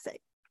basic dressing.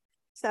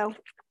 So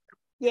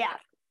yeah,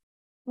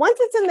 once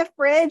it's in the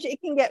fridge,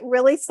 it can get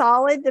really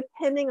solid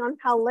depending on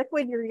how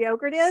liquid your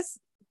yogurt is.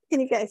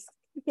 Can you guys,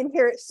 you can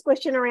hear it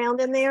squishing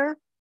around in there.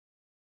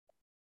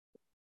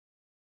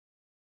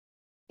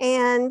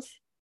 And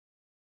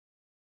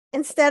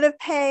instead of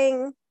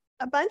paying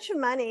a bunch of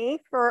money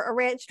for a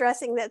ranch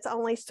dressing that's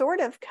only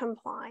sort of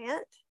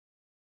compliant,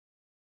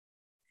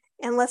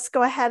 and let's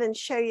go ahead and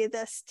show you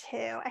this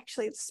too.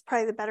 Actually, it's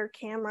probably the better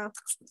camera.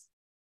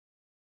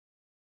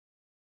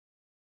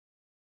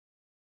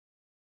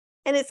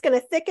 And it's going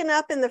to thicken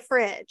up in the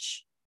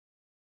fridge.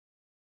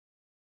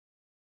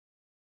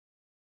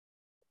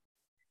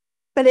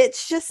 But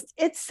it's just,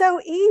 it's so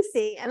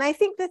easy. And I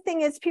think the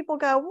thing is people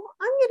go, well,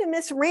 I'm going to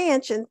miss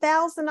ranch in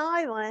Thousand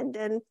Island.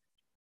 And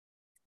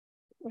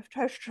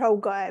it's so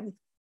good.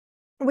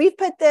 We've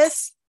put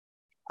this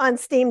on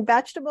steamed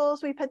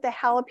vegetables. We put the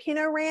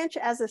jalapeno ranch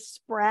as a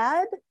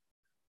spread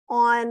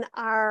on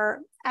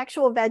our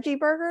actual veggie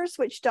burgers,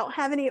 which don't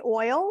have any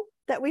oil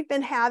that we've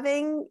been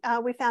having.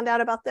 We found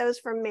out about those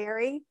from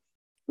Mary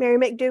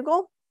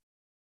McDougall.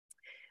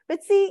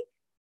 But see,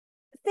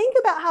 think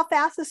about how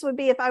fast this would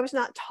be if I was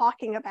not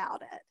talking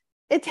about it.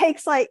 It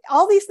takes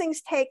all these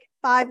things take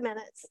 5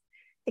 minutes,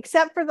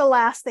 except for the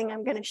last thing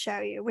I'm going to show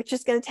you, which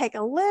is going to take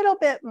a little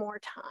bit more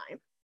time.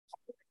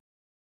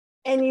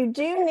 And you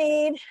do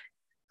need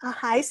a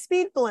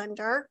high-speed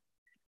blender,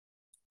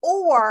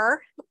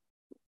 or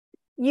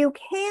you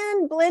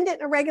can blend it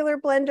in a regular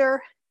blender,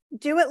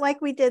 do it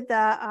like we did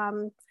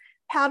the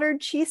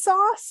powdered cheese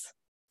sauce,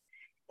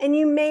 and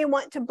you may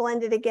want to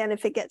blend it again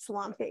if it gets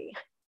lumpy.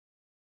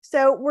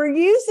 So we're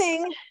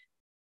using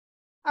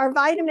our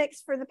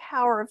Vitamix for the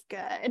power of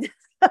good.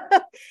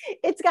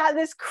 It's got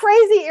this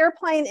crazy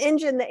airplane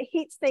engine that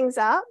heats things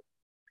up.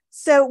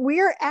 So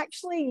we're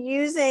actually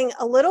using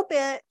a little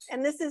bit,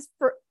 and this is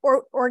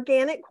for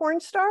organic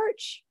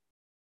cornstarch.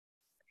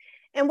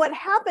 And what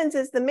happens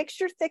is the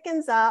mixture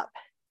thickens up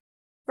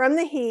from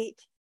the heat,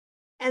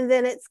 and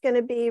then it's going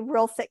to be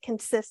real thick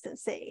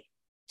consistency.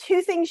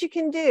 2 things you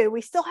can do. We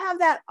still have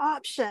that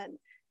option.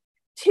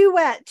 Too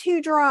wet,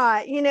 too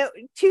dry,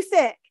 too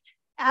thick,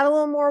 add a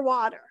little more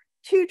water.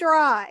 Too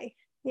dry,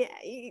 yeah,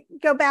 you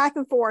go back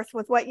and forth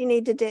with what you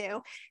need to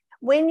do.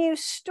 When you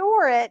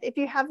store it, if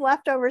you have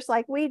leftovers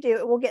like we do,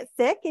 it will get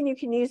thick and you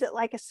can use it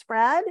like a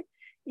spread.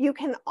 You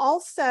can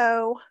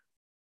also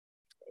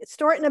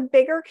store it in a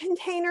bigger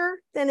container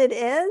than it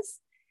is.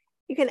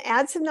 You can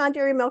add some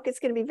non-dairy milk. It's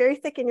going to be very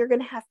thick and you're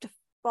going to have to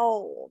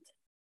fold.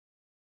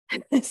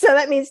 So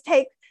that means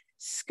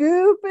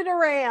scoop it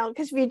around,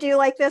 because if you do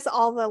like this,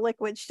 all the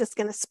liquid's just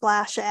going to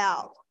splash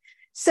out.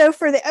 So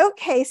for the oat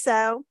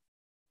queso,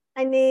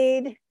 I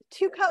need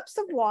 2 cups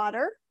of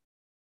water.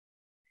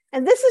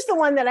 And this is the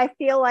one that I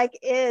feel like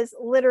is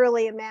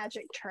literally a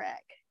magic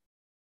trick.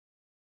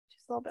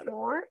 Just a little bit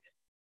more.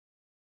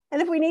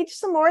 And if we need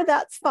some more,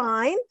 that's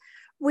fine.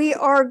 We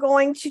are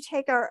going to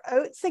take our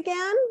oats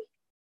again.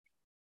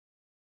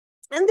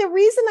 And the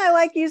reason I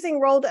like using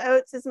rolled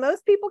oats is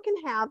most people can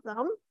have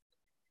them,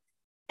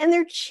 and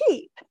they're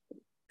cheap.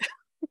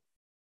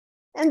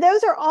 And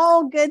those are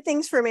all good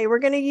things for me. We're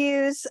going to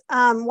use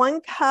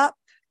 1 cup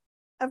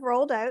of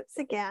rolled oats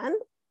again.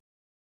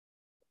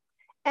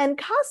 And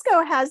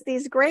Costco has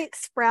these great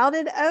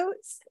sprouted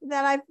oats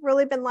that I've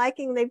really been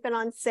liking. They've been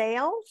on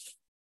sale.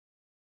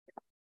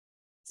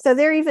 So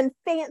they're even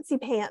fancy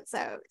pants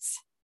oats.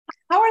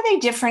 How are they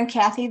different,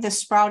 Kathy, the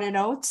sprouted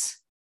oats?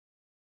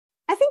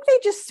 I think they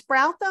just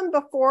sprout them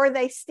before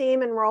they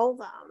steam and roll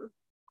them.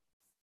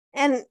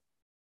 And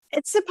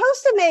it's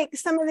supposed to make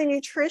some of the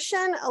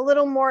nutrition a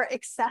little more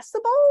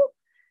accessible.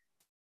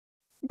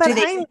 But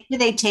do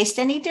they taste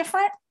any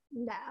different?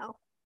 No,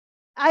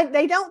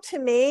 they don't to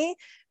me.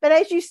 But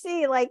as you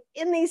see, like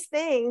in these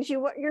things,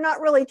 you're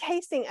not really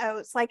tasting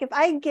oats. Like if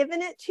I had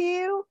given it to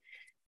you,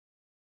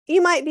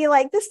 you might be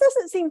like, this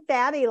doesn't seem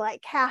fatty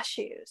like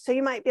cashews. So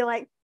you might be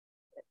like,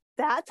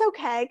 that's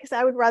okay, because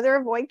I would rather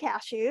avoid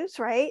cashews,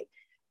 right?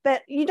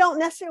 But you don't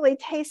necessarily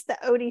taste the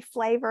oaty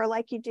flavor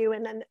like you do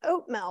in an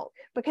oat milk,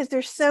 because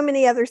there's so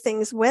many other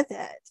things with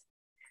it.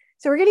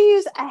 So we're going to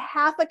use a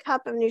 1/2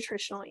 cup of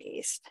nutritional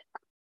yeast,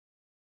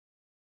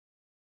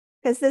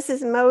 because this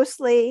is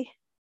mostly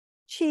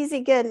cheesy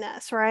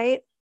goodness,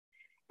 right?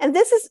 And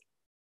this is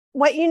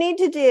what you need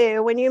to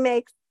do when you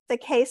make the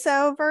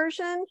queso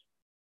version,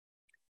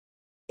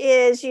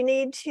 is you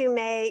need to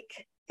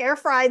make air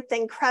fried the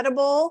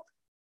incredible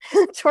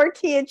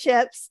tortilla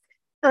chips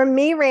from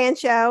Mi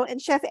Rancho,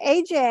 and Chef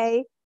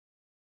AJ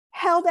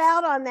held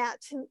out on that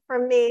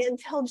from me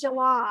until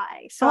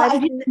July. So I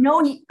didn't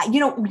know, you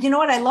know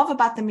what I love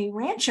about the Mi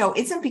Rancho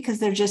isn't because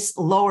they're just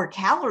lower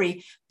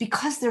calorie,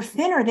 because they're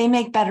thinner, they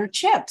make better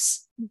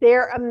chips.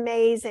 They're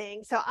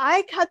amazing. So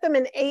I cut them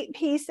in 8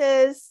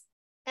 pieces,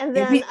 and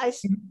then I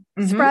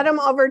spread them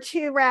over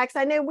 2 racks.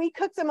 I know we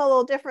cook them a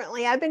little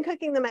differently. I've been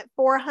cooking them at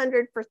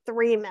 400 for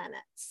 3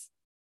 minutes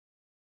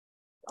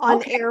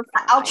on air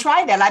fry. I'll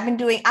try that.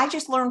 I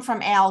just learned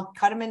from Al,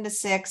 cut them into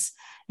 6,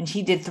 and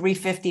he did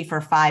 350 for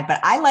 5, but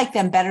I like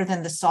them better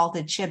than the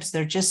salted chips.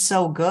 They're just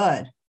so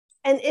good.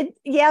 And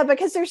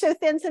because they're so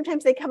thin,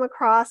 sometimes they come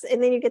across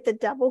and then you get the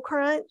double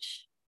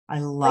crunch. I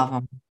love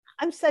them.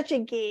 I'm such a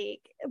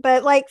geek.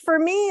 But like for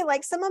me,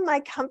 like some of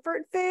my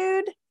comfort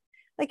food,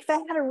 like if I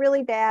had a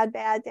really bad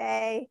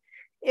day,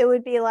 it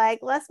would be like,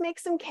 let's make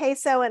some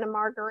queso and a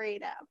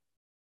margarita.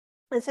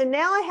 And so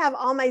now I have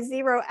all my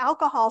 0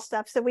 alcohol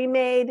stuff. So we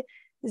made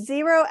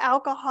 0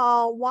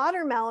 alcohol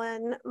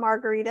watermelon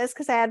margaritas,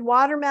 because I had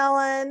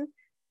watermelon,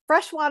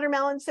 fresh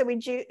watermelon. So we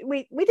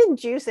didn't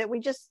juice it. We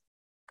just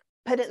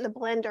put it in the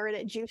blender and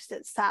it juiced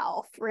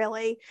itself,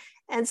 really.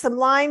 And some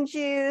lime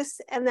juice.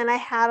 And then I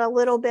had a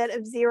little bit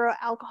of 0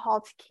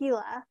 alcohol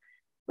tequila,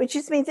 which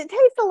just means it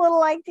tastes a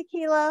little like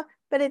tequila,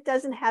 but it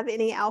doesn't have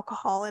any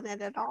alcohol in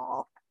it at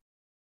all.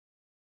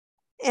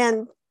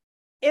 And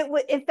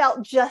it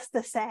felt just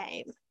the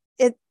same.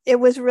 It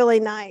was really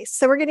nice.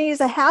 So we're going to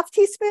use a 1/2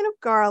 teaspoon of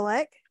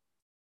garlic.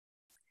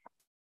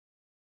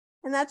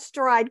 And that's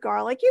dried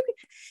garlic.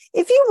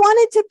 If you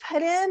wanted to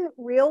put in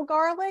real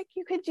garlic,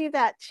 you could do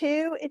that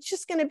too. It's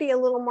just going to be a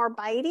little more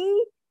bitey.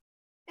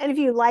 And if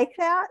you like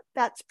that,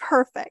 that's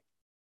perfect.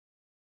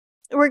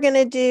 We're going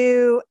to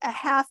do a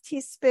 1/2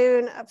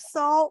 teaspoon of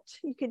salt.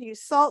 You could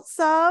use salt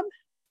sub.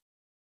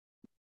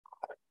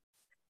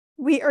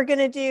 we are going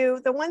to do,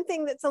 the one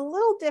thing that's a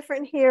little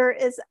different here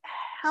is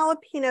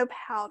jalapeno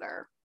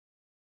powder.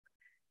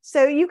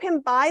 So you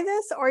can buy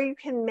this or you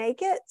can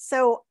make it.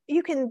 So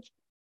you can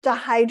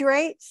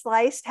dehydrate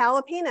sliced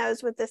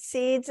jalapenos with the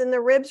seeds and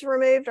the ribs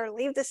removed, or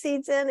leave the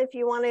seeds in if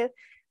you want to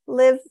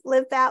live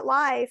that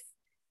life,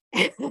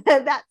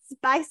 that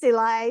spicy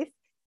life,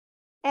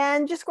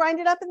 and just grind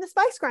it up in the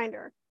spice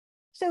grinder.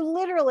 So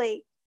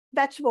literally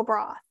vegetable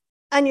broth,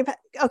 onion.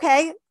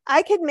 Okay,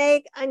 I could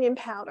make onion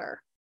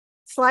powder,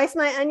 slice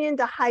my onion,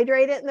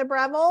 dehydrate it in the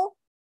Breville,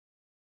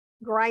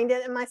 grind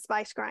it in my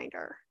spice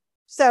grinder.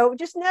 So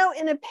just know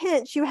in a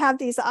pinch, you have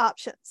these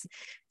options.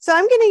 So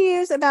I'm going to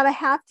use about a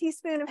half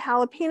teaspoon of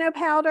jalapeno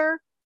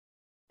powder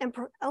and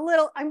a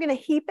little, I'm going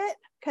to heap it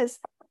because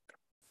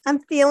I'm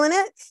feeling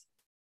it.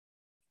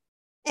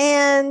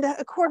 And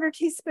a quarter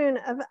teaspoon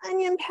of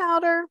onion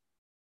powder.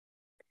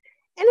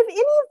 And if any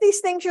of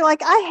these things you're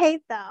like, I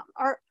hate them,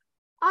 or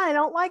I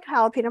don't like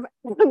jalapeno,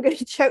 I'm going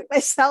to choke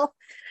myself.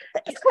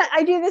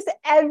 I do this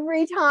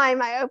every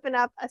time I open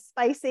up a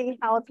spicy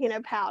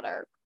jalapeno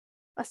powder.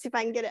 Let's see if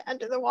I can get it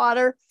under the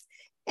water.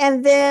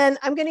 And then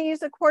I'm going to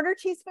use a quarter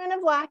teaspoon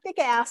of lactic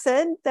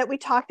acid that we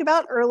talked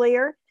about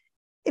earlier.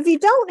 If you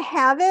don't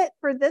have it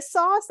for this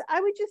sauce,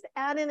 I would just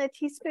add in a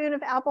teaspoon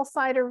of apple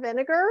cider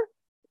vinegar.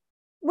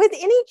 With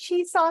any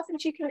cheese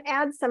sausage, you can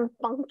add some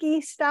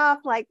funky stuff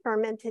like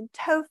fermented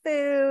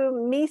tofu,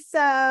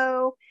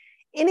 miso,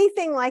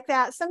 anything like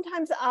that.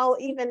 Sometimes I'll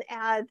even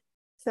add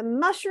some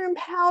mushroom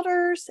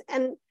powders.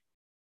 And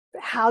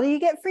how do you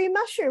get free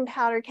mushroom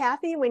powder,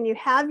 Kathy? When you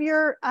have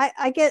your,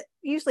 I get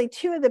usually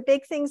 2 of the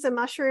big things of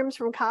mushrooms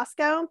from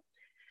Costco.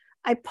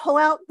 I pull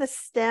out the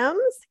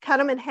stems, cut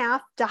them in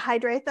half,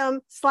 dehydrate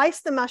them,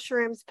 slice the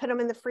mushrooms, put them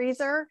in the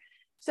freezer.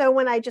 So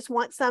when I just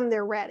want some,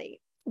 they're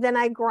ready. Then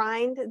I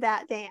grind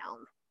that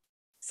down.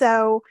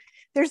 So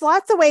there's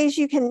lots of ways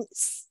you can,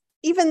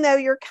 even though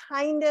you're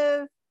kind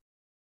of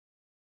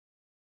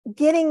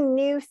getting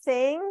new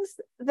things,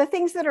 the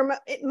things that are,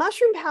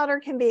 mushroom powder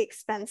can be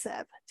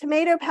expensive.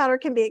 Tomato powder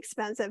can be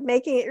expensive.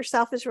 Making it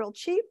yourself is real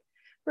cheap.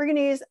 We're going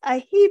to use a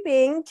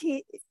heaping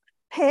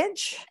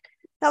pinch.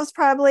 That was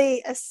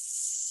probably a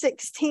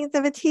 1/16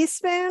 of a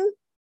teaspoon.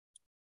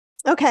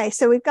 Okay,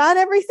 so we've got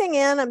everything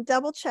in. I'm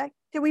double check.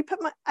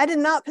 I did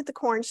not put the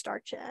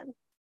cornstarch in.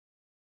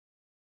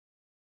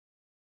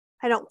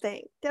 I don't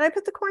think. Did I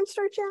put the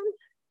cornstarch in?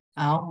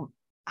 Oh,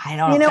 I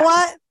don't know. You know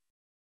what?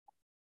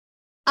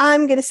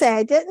 I'm going to say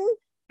I didn't.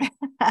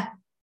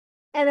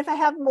 And if I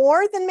have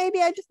more, then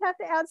maybe I just have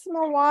to add some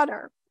more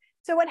water.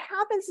 So what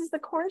happens is the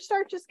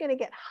cornstarch is going to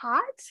get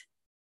hot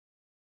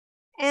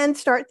and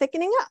start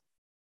thickening up.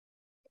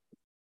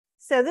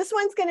 So this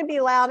one's going to be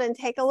loud and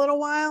take a little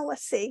while.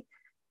 Let's see.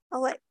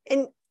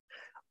 And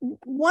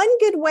one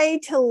good way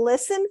to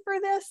listen for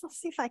this, let's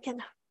see if I can,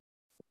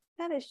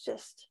 that is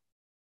just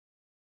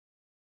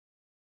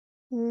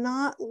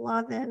not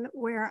loving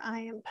where I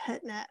am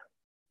putting it.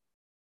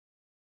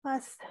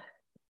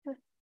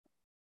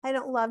 I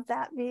don't love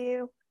that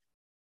view.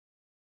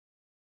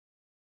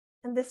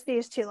 And this view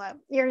is too low.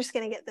 You're just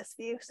going to get this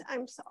view. So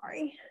I'm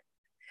sorry.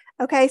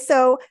 Okay,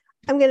 so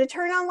I'm going to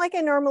turn on like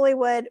I normally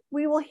would.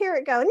 We will hear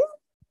it go,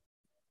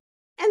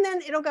 and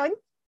then it'll go.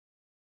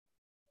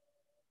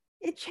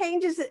 It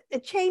changes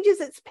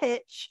its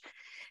pitch.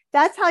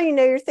 That's how you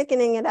know you're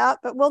thickening it up,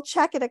 but we'll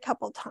check it a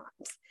couple times.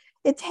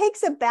 It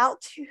takes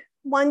about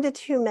 1 to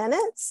 2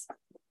 minutes.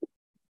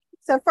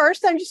 So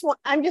first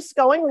I'm just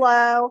going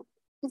low,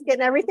 just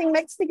getting everything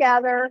mixed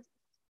together.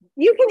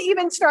 You can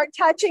even start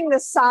touching the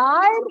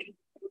side,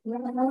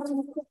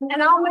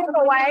 and I'll move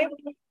away.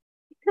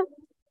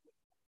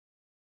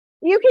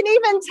 You can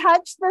even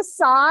touch the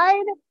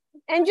side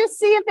and just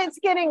see if it's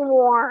getting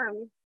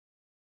warm.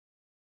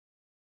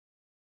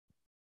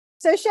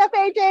 So Chef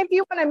AJ, if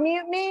you want to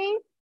mute me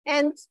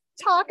and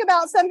talk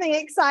about something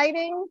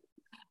exciting.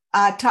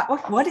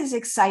 What is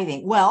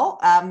exciting? Well,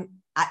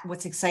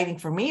 what's exciting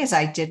for me is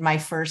I did my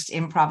first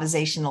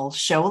improvisational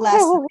show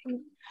last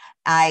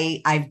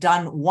night. I've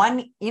done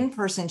one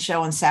in-person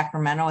show in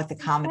Sacramento at the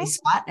Comedy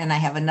Spot, and I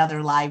have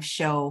another live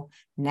show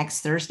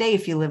next Thursday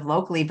if you live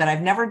locally, but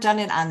I've never done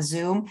it on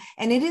Zoom.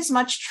 And it is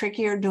much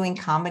trickier doing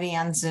comedy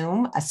on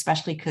Zoom,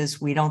 especially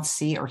because we don't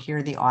see or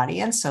hear the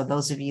audience. So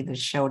those of you that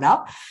showed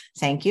up,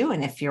 thank you.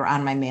 And if you're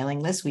on my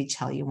mailing list, we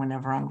tell you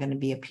whenever I'm going to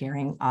be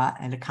appearing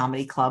at a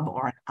comedy club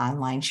or an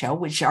online show,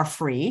 which are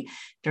free.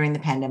 During the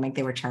pandemic,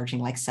 they were charging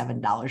like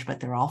 $7, but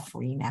they're all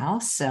free now.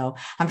 So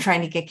I'm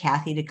trying to get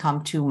Kathy to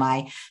come to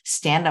my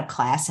stand-up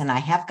class. And I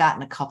have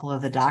gotten a couple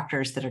of the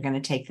doctors that are going to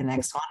take the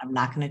next one. I'm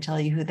not going to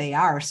tell you who they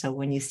are. So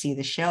when you see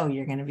the show,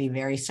 you're going to be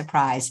very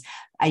surprised.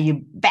 Are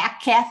you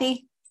back,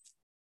 Kathy?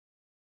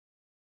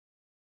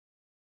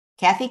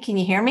 Kathy, can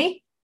you hear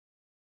me?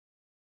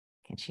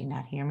 Can she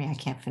not hear me? I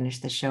can't finish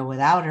the show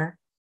without her.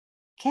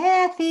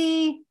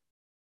 Kathy.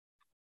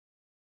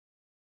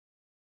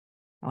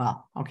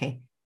 Well, okay.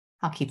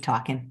 I'll keep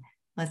talking.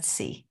 Let's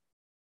see.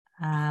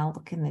 I'll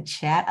look in the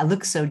chat. I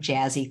look so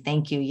jazzy.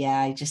 Thank you. Yeah,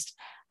 I just,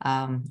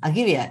 I'll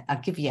give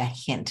you a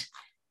hint.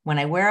 When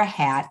I wear a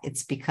hat,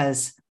 it's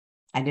because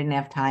I didn't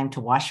have time to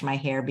wash my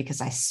hair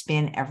because I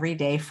spin every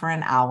day for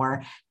an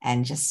hour.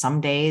 And just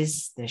some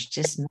days there's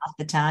just not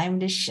the time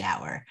to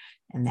shower.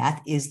 And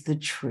that is the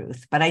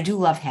truth. But I do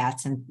love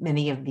hats. And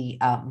many of the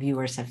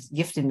viewers have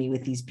gifted me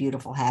with these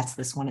beautiful hats.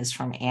 This one is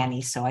from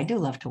Annie. So I do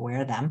love to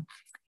wear them.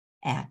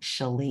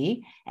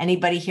 Actually,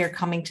 anybody here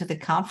coming to the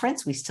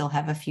conference? We still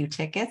have a few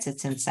tickets.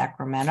 It's in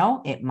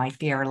Sacramento. It might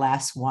be our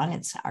last one.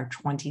 It's our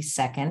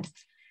 22nd.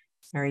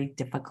 Very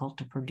difficult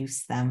to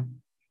produce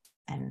them.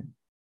 And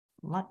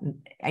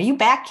are you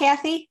back,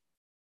 Kathy?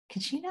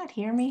 Can she not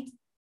hear me?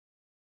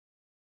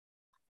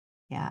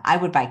 Yeah, I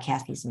would buy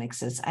Kathy's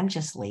mixes. I'm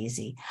just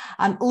lazy.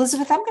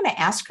 Elizabeth, I'm going to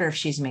ask her if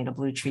she's made a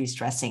blue cheese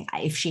dressing.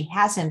 If she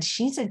hasn't,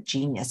 she's a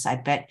genius. I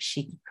bet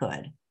she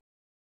could.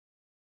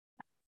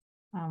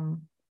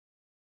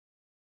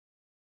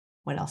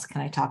 What else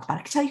can I talk about?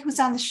 I can tell you who's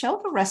on the show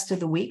the rest of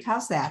the week.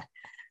 How's that?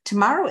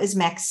 Tomorrow is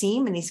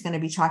Maxime, and he's going to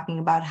be talking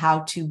about how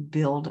to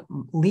build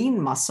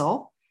lean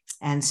muscle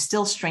and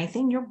still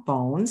strengthen your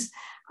bones.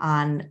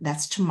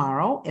 That's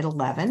tomorrow at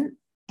 11.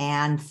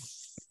 And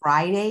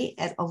Friday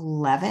at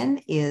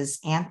 11 is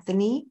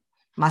Anthony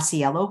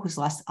Masiello, who's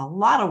lost a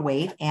lot of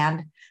weight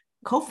and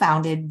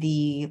co-founded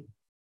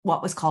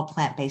what was called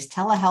plant-based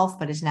telehealth,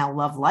 but is now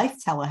Love Life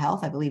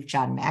Telehealth. I believe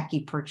John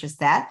Mackey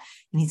purchased that.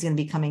 And he's going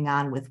to be coming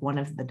on with one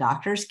of the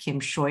doctors, Kim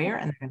Scheuer,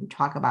 and they're going to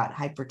talk about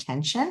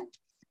hypertension.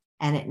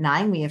 And at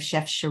 9, we have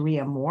Chef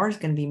Sharia Moore is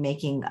going to be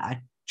making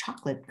a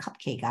chocolate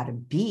cupcake out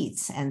of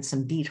beets and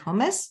some beet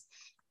hummus.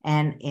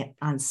 And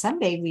on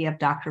Sunday, we have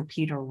Dr.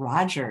 Peter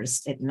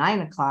Rogers at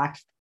 9 o'clock.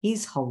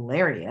 He's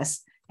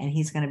hilarious. And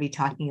he's going to be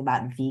talking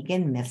about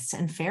vegan myths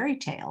and fairy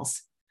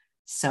tales.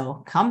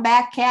 So come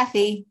back,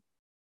 Kathy.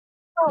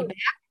 You back?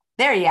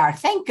 There you are.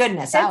 Thank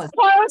goodness. It's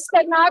close,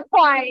 but not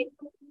quite.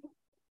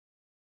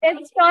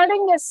 It's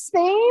starting to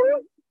steam.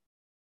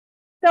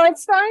 So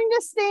it's starting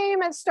to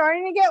steam. It's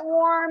starting to get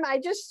warm. I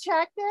just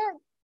checked it,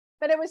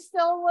 but it was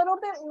still a little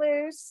bit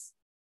loose.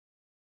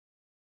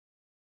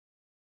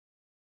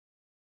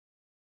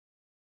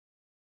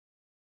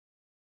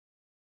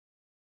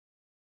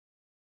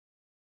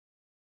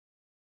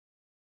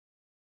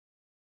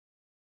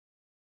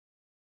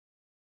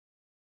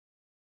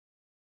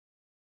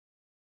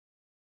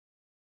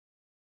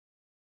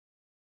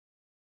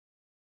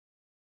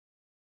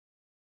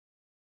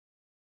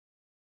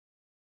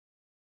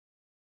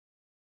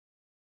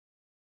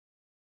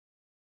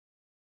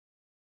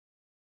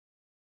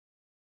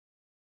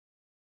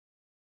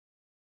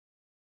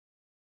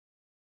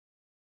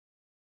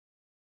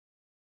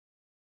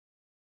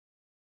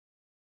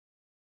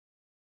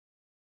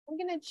 I'm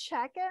going to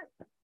check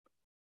it.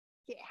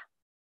 Yeah.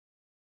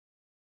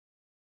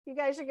 You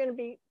guys are going to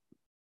be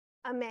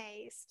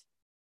amazed.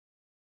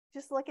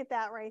 Just look at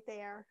that right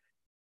there.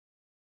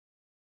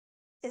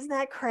 Isn't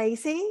that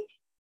crazy?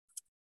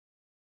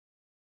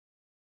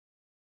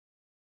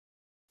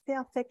 See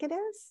how thick it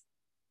is?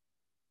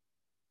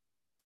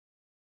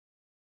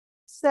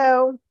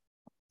 So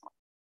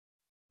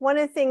one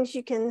of the things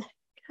you can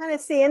kind of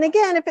see, and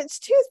again, if it's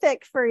too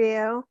thick for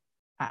you,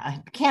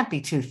 it can't be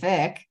too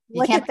thick.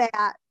 Look at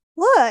that.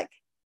 Look.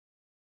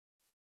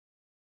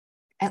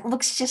 It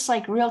looks just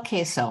like real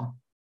queso.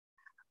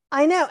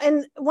 I know.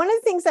 And one of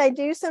the things I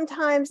do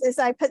sometimes is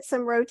I put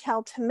some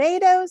Rotel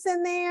tomatoes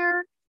in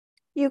there.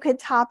 You could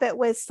top it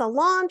with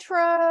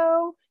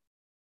cilantro.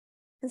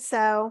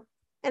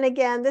 And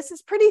again, this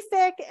is pretty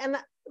thick. And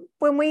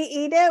when we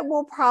eat it,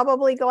 we'll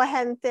probably go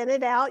ahead and thin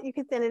it out. You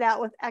could thin it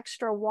out with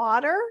extra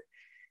water.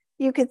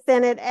 You could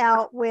thin it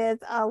out with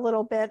a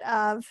little bit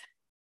of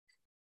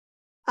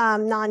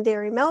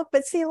non-dairy milk.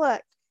 But see,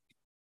 look.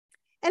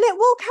 And it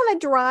will kind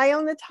of dry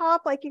on the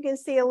top, like you can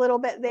see a little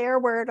bit there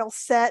where it'll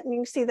set and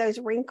you can see those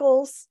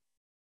wrinkles.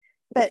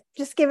 But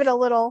just give it a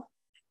little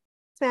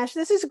smash.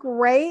 This is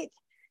great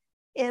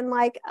in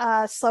like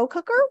a slow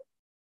cooker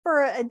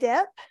for a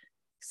dip,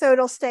 so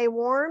it'll stay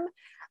warm.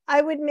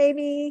 I would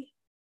maybe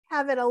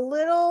have it a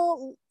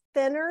little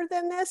thinner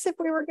than this if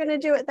we were going to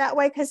do it that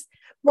way, because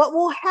what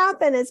will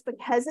happen is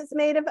because it's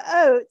made of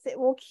oats, it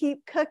will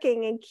keep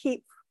cooking and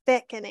keep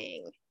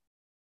thickening,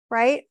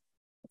 right?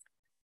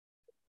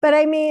 But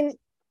I mean,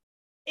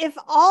 if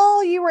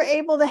all you were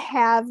able to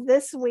have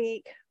this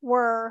week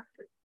were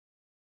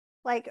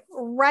like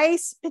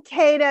rice,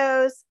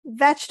 potatoes,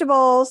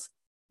 vegetables,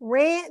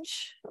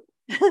 ranch,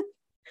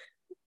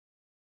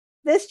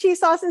 this cheese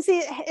sauce, and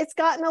see, it's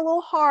gotten a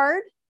little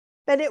hard,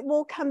 but it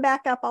will come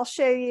back up. I'll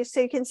show you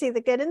so you can see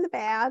the good and the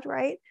bad,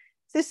 right?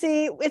 So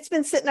see, it's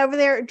been sitting over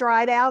there, it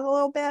dried out a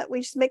little bit.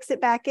 We just mix it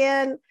back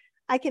in.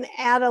 I can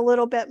add a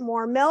little bit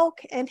more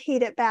milk and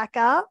heat it back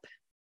up,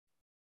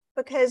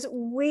 because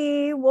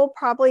we will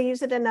probably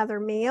use it another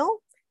meal,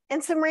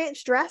 and some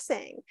ranch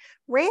dressing.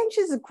 Ranch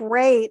is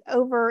great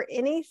over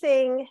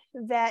anything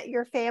that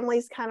your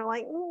family's kind of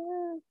like,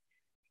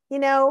 you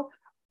know,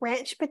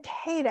 ranch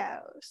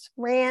potatoes,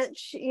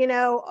 ranch, you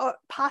know,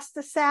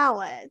 pasta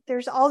salad.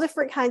 There's all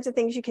different kinds of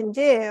things you can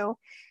do.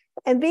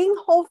 And being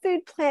whole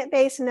food,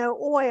 plant-based, no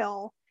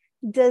oil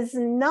does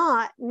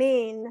not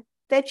mean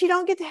that you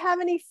don't get to have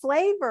any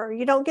flavor.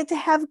 You don't get to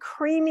have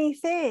creamy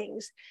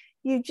things.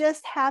 You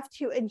just have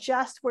to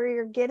adjust where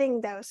you're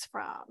getting those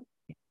from.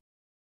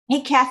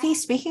 Hey, Kathy,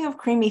 speaking of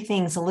creamy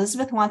things,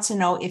 Elizabeth wants to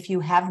know if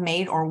you have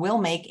made or will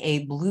make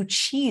a blue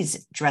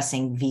cheese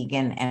dressing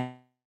vegan. And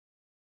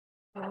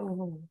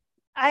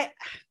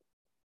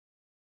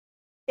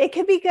it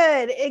could be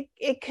good.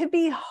 It could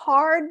be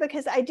hard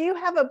because I do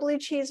have a blue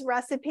cheese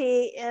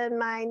recipe in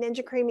my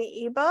Ninja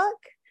Creamy ebook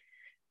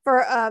for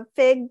a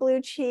fig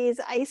blue cheese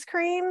ice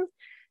cream.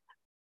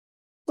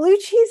 Blue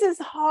cheese is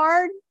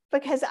hard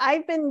because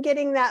I've been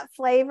getting that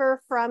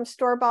flavor from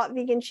store-bought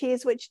vegan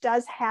cheese, which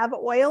does have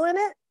oil in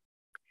it.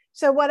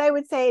 So what I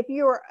would say, if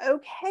you are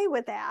okay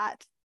with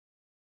that,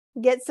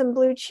 get some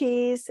blue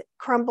cheese,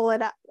 crumble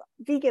it up,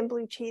 vegan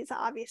blue cheese,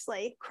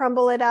 obviously,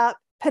 crumble it up,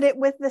 put it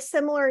with the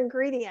similar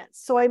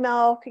ingredients, soy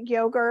milk,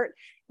 yogurt.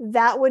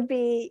 That would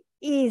be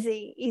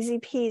easy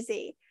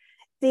peasy.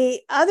 The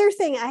other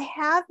thing, I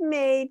have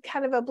made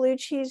kind of a blue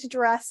cheese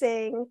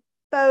dressing,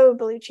 faux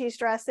blue cheese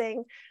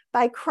dressing,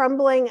 by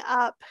crumbling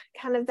up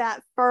kind of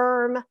that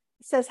firm, it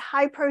says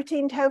high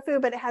protein tofu,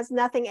 but it has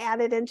nothing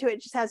added into it.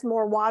 It just has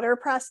more water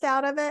pressed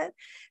out of it.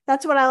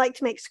 That's what I like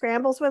to make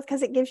scrambles with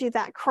because it gives you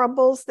that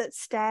crumbles that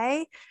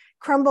stay.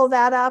 Crumble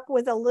that up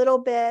with a little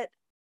bit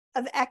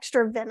of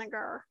extra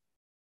vinegar.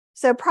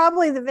 So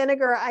probably the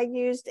vinegar I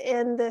used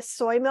in this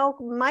soy milk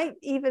might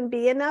even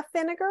be enough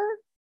vinegar.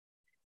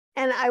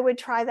 And I would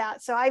try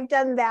that. So I've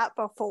done that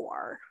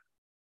before.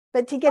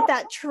 But to get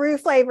that true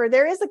flavor,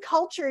 there is a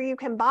culture you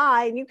can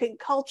buy and you can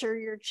culture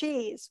your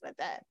cheese with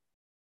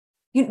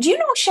it. Do you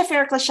know Chef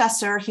Eric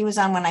Leicester? He was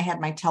on when I had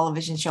my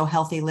television show,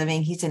 Healthy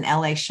Living. He's an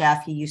LA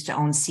chef. He used to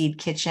own Seed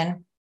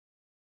Kitchen.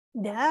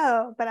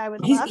 No, but I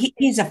would love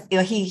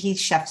he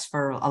chefs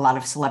for a lot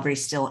of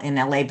celebrities still in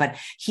LA, but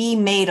he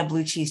made a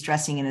blue cheese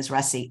dressing in his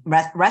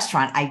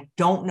restaurant. I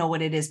don't know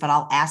what it is, but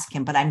I'll ask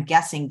him. But I'm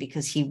guessing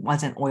because he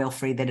wasn't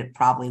oil-free that it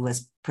probably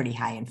was pretty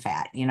high in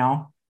fat, you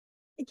know?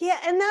 Yeah,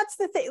 and that's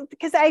the thing,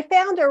 because I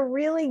found a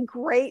really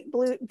great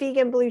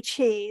vegan blue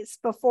cheese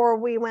before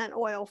we went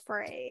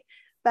oil-free.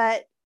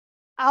 But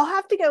I'll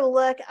have to go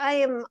look.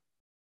 I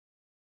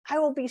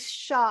will be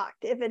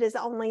shocked if it is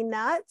only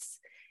nuts.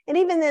 And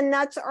even then,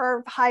 nuts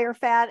are higher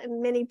fat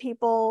and many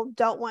people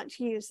don't want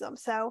to use them.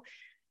 So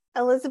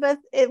Elizabeth,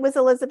 it was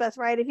Elizabeth,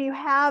 right? If you're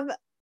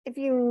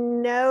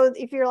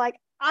like,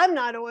 I'm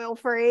not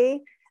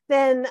oil-free,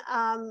 then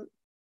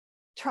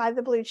try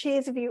the blue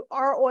cheese. If you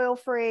are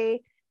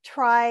oil-free,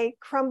 try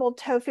crumbled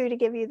tofu to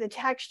give you the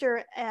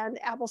texture and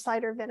apple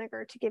cider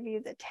vinegar to give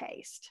you the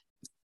taste.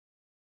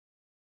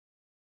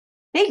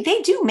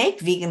 They do make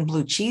vegan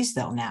blue cheese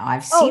though now.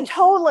 I've seen. Oh,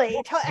 totally.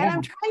 And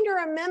I'm trying to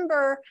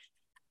remember.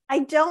 I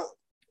don't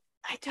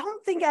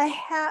think I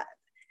have.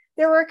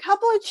 There were a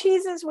couple of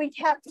cheeses we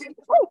kept.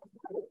 Oh,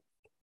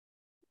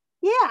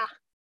 yeah.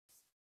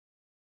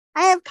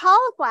 I have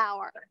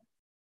cauliflower.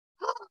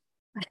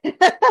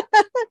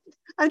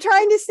 I'm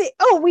trying to see.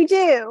 Oh, we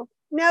do.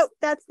 Nope,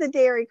 that's the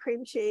dairy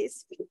cream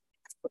cheese.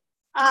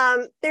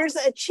 There's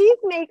a cheese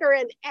maker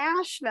in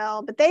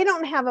Asheville, but they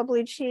don't have a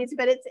blue cheese,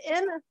 but it's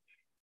in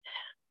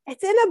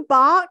a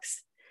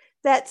box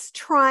that's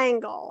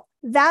triangle.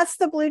 That's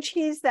the blue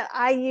cheese that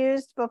I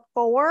used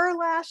before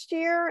last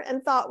year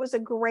and thought was a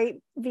great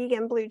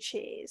vegan blue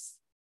cheese.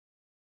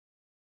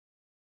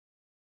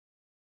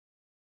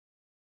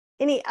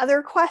 Any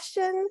other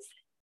questions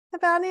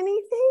about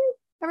anything?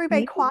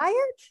 Everybody quiet?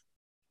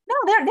 No,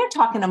 they're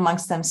talking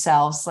amongst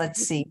themselves.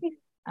 Let's see.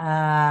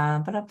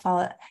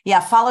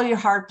 Follow your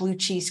heart. Blue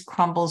cheese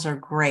crumbles are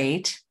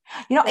great.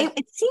 You know,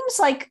 it seems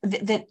like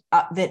that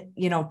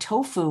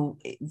tofu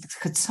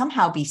could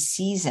somehow be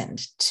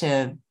seasoned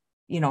to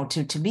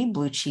be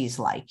blue cheese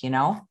like, you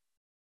know.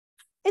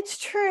 It's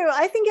true.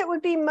 I think it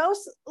would be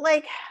most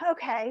like,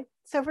 okay,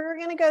 so if we were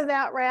going to go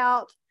that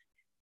route,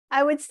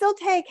 I would still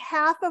take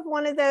half of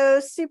one of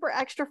those super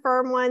extra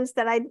firm ones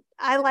that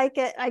I like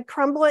it. I'd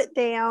crumble it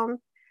down.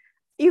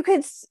 You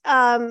could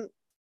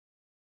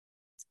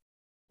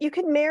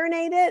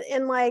marinate it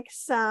in like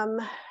some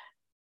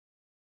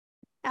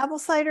apple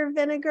cider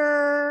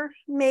vinegar,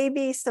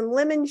 maybe some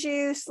lemon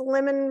juice,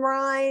 lemon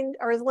rind,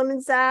 or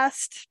lemon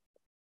zest.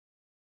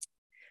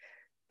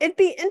 It'd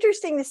be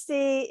interesting to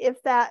see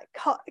if that,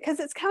 because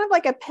it's kind of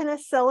like a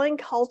penicillin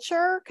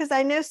culture, because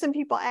I know some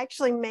people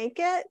actually make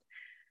it,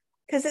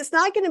 because it's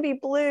not going to be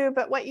blue,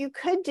 but what you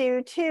could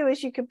do too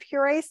is you could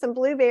puree some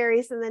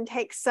blueberries and then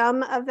take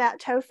some of that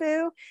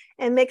tofu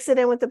and mix it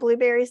in with the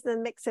blueberries and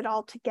then mix it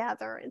all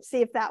together and see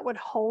if that would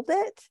hold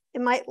it.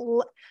 It might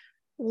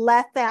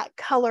let that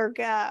color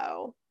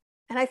go.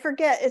 And I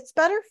forget, it's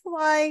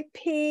butterfly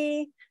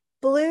pea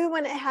blue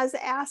when it has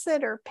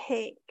acid or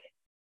pink.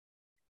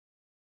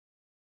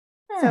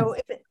 So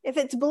if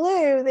it's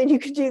blue, then you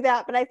could do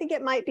that, but I think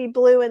it might be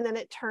blue and then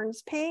it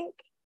turns pink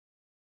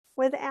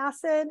with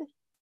acid.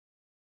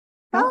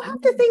 I'll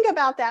have to think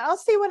about that. I'll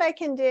see what I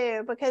can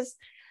do, because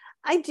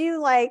I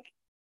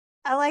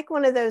like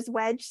one of those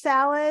wedge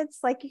salads.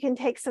 Like you can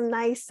take some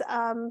nice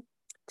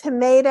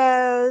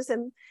tomatoes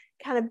and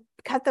kind of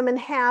cut them in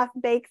half,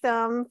 bake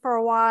them for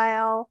a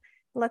while,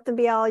 let them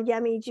be all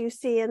yummy,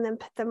 juicy, and then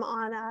put them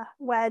on a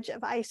wedge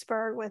of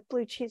iceberg with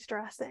blue cheese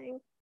dressing.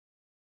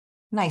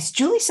 Nice.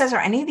 Julie says, are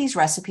any of these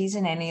recipes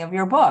in any of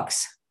your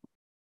books?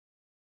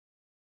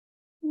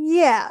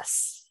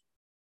 Yes.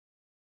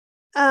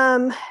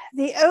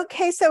 The oat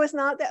queso is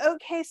not. The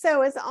oat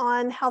queso is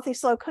on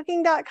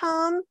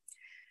healthyslowcooking.com.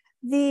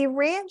 The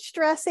ranch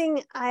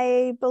dressing,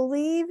 I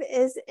believe,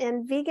 is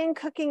in Vegan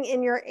Cooking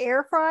in Your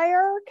Air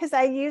Fryer, because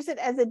I use it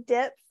as a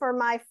dip for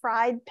my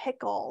fried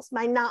pickles,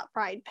 my not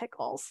fried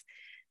pickles.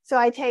 So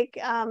I take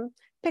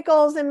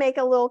pickles and make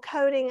a little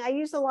coating. I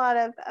use a lot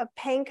of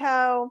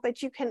panko,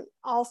 but you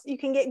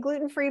can get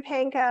gluten-free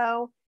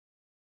panko.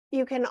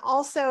 You can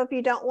also, if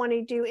you don't want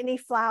to do any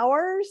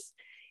flours,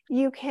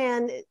 you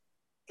can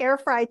air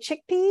fry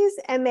chickpeas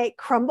and make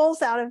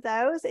crumbles out of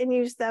those and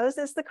use those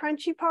as the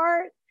crunchy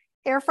part.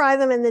 Air fry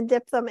them and then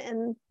dip them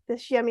in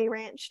this yummy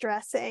ranch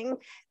dressing.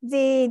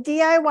 The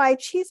DIY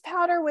cheese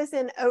powder was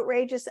in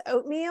Outrageous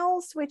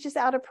Oatmeals, which is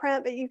out of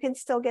print, but you can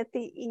still get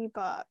the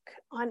ebook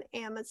on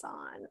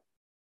Amazon.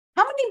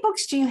 How many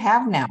books do you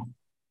have now?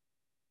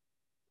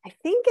 I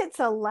think it's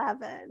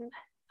 11.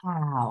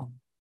 Wow.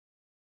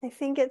 I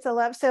think it's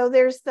 11. So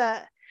there's the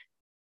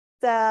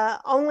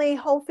only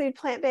whole food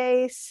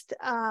plant-based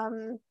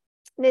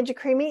Ninja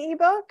Creamy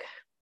ebook.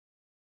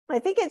 I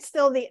think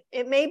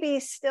it may be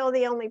still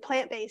the only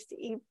plant-based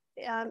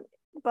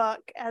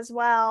book as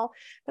well,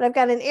 but I've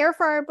got an air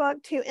fryer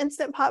book, 2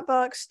 Instant Pot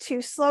books,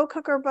 2 slow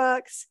cooker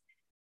books,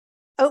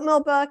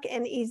 oatmeal book,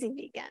 and Easy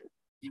Vegan.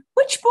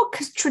 Which book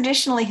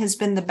traditionally has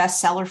been the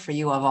bestseller for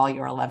you of all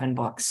your 11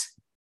 books?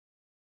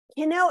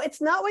 You know, it's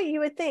not what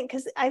you would think,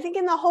 because I think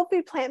in the whole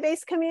food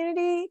plant-based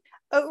community,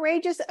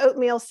 Outrageous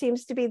Oatmeal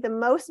seems to be the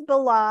most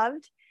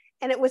beloved,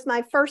 and it was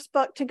my first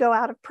book to go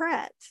out of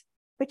print,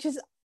 which is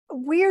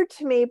weird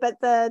to me. But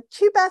the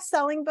 2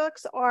 best-selling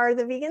books are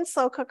The Vegan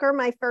Slow Cooker,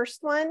 my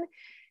first one,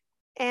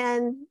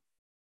 and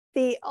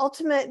The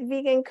Ultimate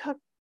Vegan Cook.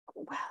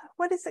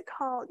 What is it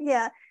called?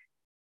 Yeah,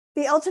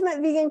 The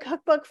Ultimate Vegan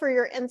Cookbook for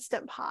Your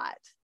Instant Pot.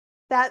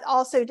 That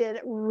also did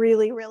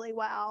really, really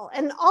well.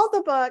 And all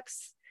the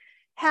books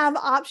have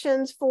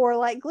options for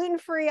like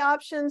gluten-free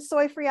options,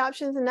 soy-free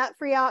options,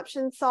 nut-free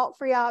options,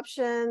 salt-free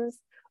options,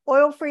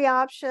 oil-free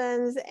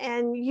options,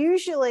 and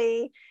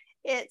usually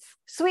it's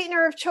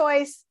sweetener of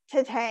choice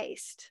to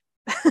taste.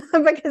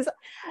 Because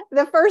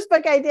the first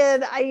book I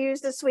did, I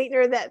used a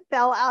sweetener that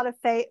fell out of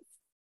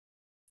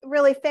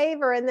really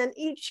favor, and then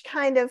each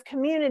kind of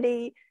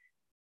community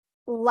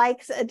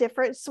likes a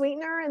different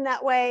sweetener, and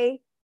that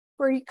way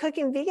we're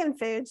cooking vegan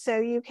food so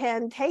you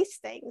can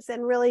taste things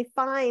and really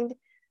find,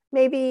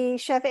 maybe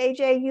Chef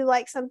AJ, you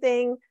like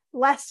something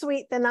less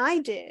sweet than I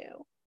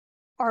do,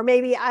 or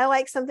maybe I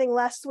like something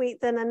less sweet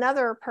than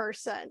another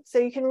person, so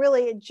you can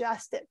really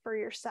adjust it for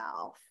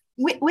yourself.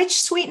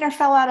 Which sweetener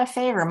fell out of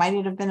favor? Might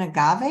it have been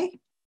agave?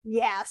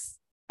 Yes,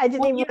 I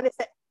didn't even notice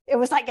it. It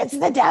was like, it's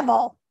the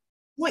devil.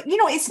 Well, you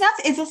know, it's not,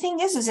 the thing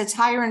is it's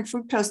higher in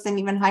fructose than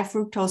even high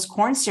fructose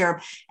corn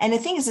syrup. And the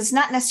thing is, it's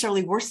not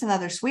necessarily worse than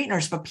other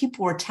sweeteners, but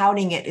people were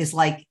touting it as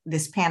like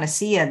this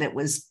panacea that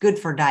was good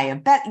for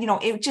diabetes. You know,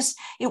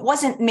 it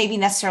wasn't maybe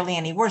necessarily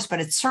any worse,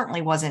 but it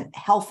certainly wasn't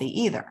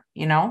healthy either,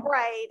 you know?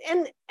 Right.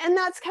 And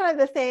that's kind of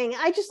the thing.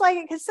 I just like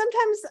it because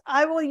sometimes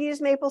I will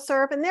use maple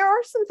syrup, and there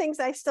are some things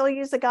I still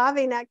use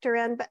agave nectar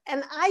in,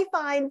 and I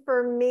find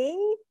for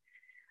me,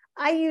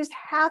 I use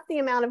half the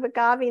amount of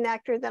agave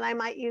nectar that I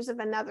might use of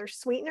another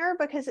sweetener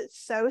because it's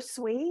so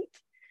sweet.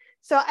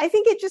 So I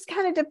think it just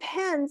kind of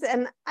depends.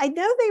 And I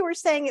know they were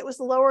saying it was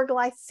lower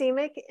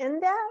glycemic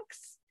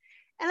index.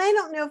 And I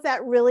don't know if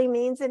that really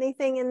means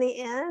anything in the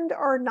end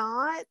or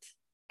not,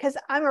 because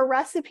I'm a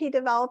recipe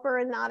developer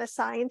and not a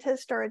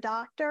scientist or a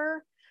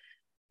doctor.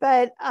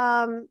 But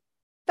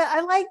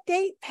I like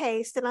date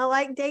paste, and I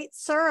like date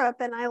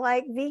syrup, and I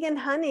like vegan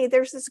honey.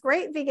 There's this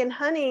great vegan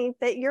honey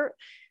that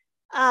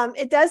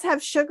it does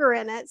have sugar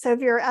in it. So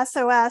if you're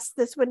SOS,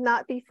 this would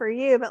not be for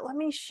you, but let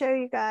me show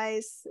you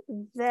guys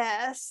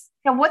this.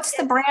 Now, what's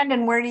the brand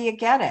and where do you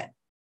get it?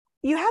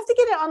 You have to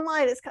get it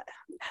online.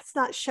 That's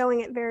not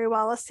showing it very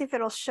well. Let's see if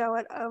it'll show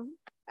it. Oh,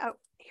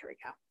 here we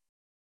go.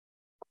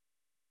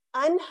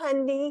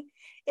 Unhoney.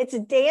 It's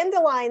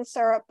dandelion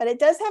syrup, but it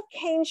does have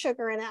cane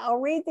sugar in it. I'll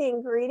read the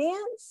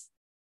ingredients.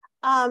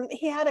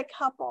 He had a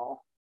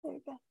couple. There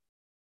you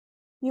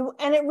go.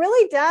 And it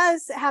really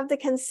does have the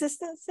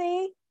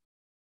consistency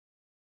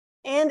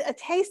and a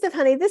taste of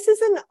honey. This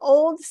is an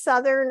old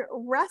Southern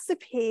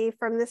recipe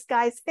from this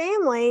guy's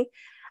family.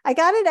 I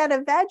got it at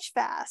a Veg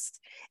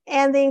Fest,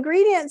 and the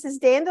ingredients is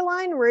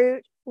dandelion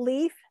root,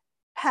 leaf,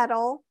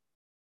 petal,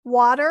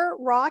 water,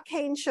 raw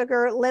cane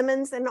sugar,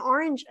 lemons, and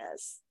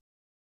oranges.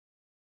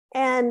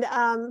 And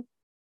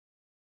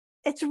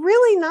it's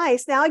really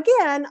nice. Now,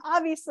 again,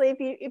 obviously,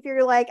 if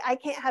you're like, I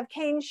can't have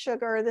cane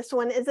sugar, this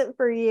one isn't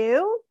for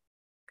you.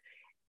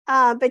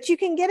 But you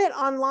can get it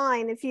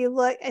online. If you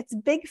look, it's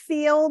Big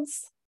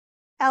Fields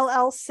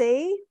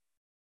LLC,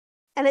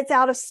 and it's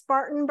out of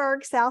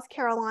Spartanburg, South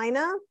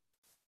Carolina.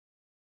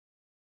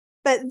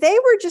 but they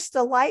were just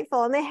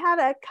delightful. And they had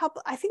a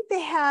couple, I think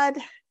they had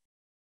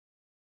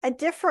a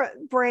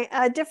different brand,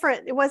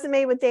 it wasn't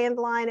made with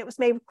dandelion, it was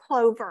made with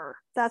clover.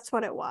 That's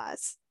what it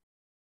was.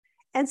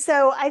 And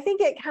so I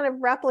think it kind of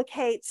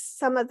replicates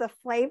some of the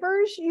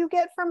flavors you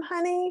get from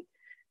honey,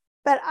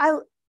 but I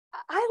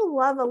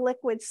love a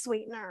liquid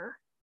sweetener.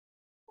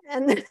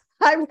 And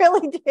I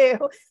really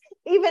do.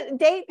 Even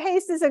date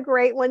paste is a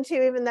great one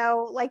too, even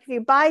though like if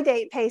you buy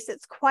date paste,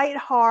 it's quite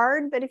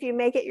hard, but if you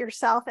make it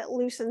yourself, it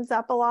loosens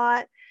up a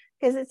lot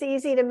because it's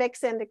easy to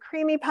mix into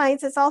creamy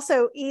pints. It's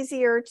also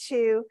easier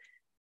to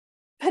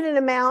put an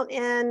amount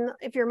in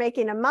if you're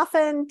making a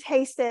muffin,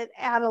 taste it,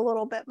 add a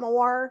little bit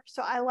more.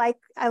 So I like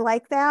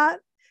that.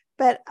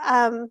 But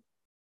I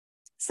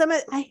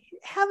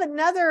have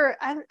another,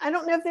 I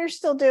don't know if they're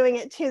still doing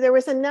it too. There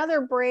was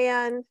another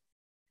brand,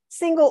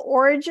 single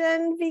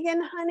origin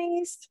vegan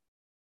honeys.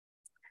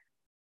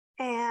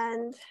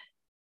 And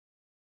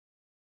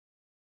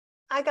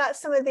I got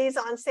some of these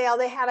on sale.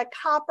 They had a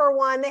copper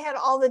one. They had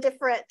all the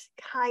different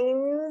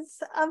kinds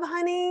of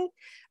honey.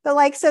 But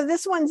like, so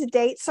this one's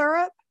date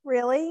syrup,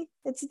 really.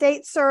 It's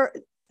date syrup,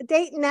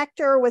 date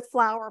nectar with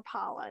flower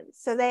pollen.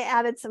 So they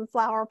added some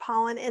flower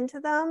pollen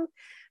into them.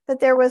 But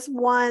there was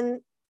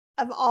one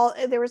of all,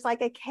 there was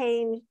like a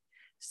cane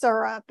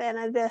syrup and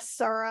a this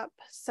syrup.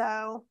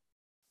 So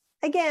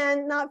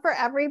again, not for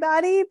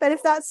everybody, but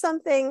if that's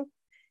something,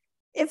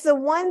 if the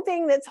one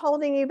thing that's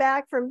holding you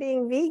back from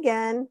being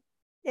vegan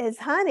is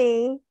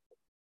honey,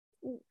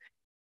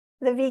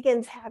 the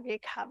vegans have you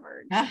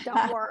covered.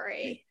 Don't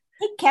worry.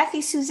 Hey,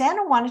 Kathy,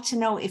 Susanna wanted to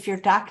know if you're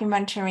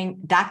documenting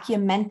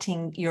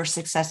your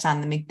success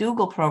on the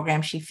McDougall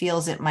program. She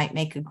feels it might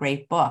make a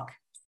great book.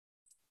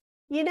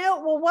 You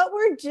know, well, what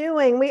we're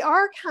doing, we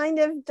are kind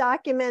of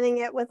documenting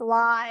it with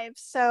live.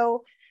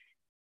 So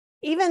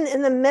even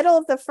in the middle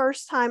of the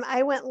first time,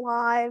 I went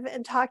live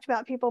and talked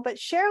about people, but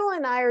Cheryl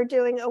and I are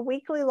doing a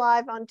weekly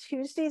live on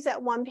Tuesdays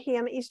at 1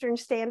 p.m. Eastern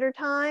Standard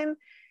Time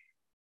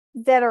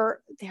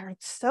they're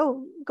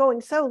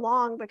going so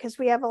long because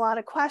we have a lot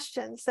of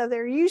questions. So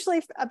they're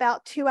usually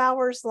about 2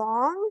 hours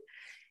long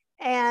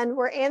and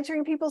we're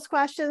answering people's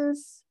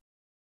questions.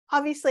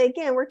 Obviously,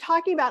 again, we're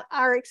talking about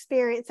our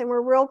experience and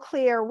we're real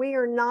clear. We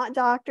are not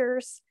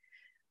doctors.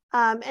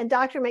 And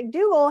Dr.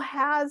 McDougall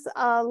has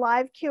a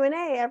live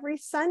Q&A every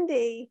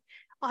Sunday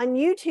on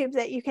YouTube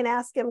that you can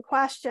ask him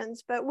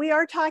questions. But we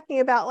are talking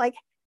about like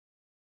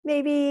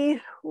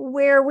maybe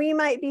where we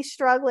might be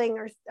struggling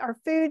or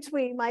foods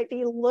we might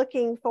be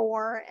looking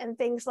for and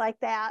things like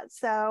that.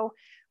 So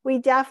we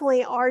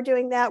definitely are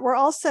doing that. We're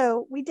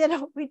also, we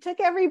took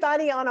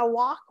everybody on a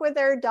walk with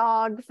their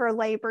dog for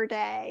Labor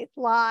Day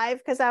live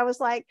because I was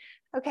like,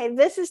 okay,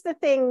 this is the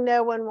thing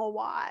no one will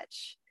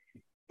watch.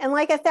 And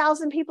like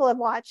 1,000 people have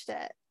watched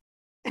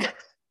it.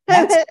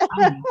 That's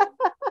funny.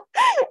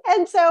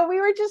 And so we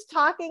were just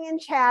talking and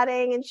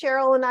chatting, and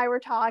Cheryl and I were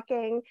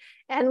talking,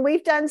 and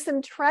we've done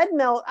some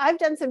treadmill. I've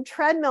done some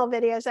treadmill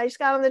videos. I just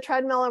got on the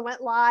treadmill and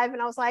went live,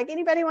 and I was like,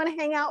 anybody want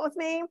to hang out with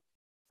me?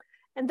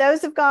 And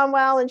those have gone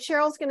well, and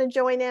Cheryl's going to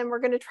join in. We're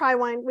going to try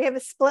one. We have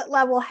a split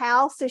level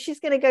house, so she's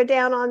going to go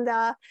down on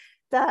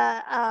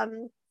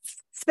the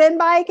spin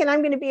bike, and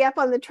I'm going to be up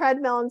on the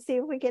treadmill and see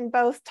if we can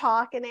both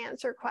talk and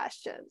answer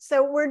questions.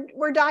 So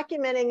we're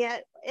documenting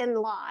it in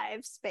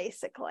lives,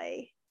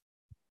 basically.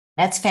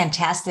 That's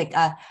fantastic.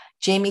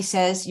 Jamie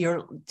says,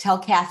 tell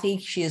Kathy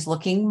she is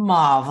looking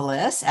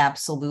marvelous.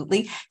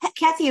 Absolutely.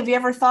 Kathy, have you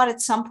ever thought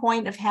at some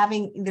point of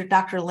having either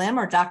Dr. Lim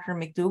or Dr.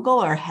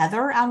 McDougall or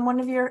Heather on one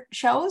of your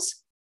shows?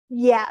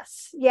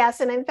 Yes.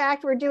 And in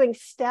fact, we're doing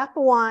step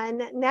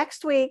 1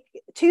 next week,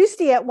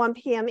 Tuesday at 1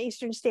 p.m.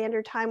 Eastern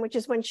Standard Time, which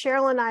is when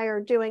Cheryl and I are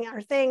doing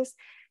our things.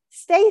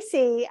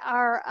 Stacy,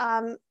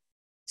 our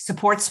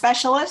support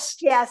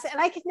specialist. Yes. And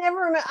I could never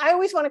remember. I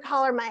always want to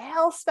call her my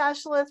health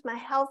specialist, my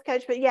health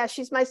coach, but yeah,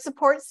 she's my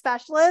support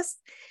specialist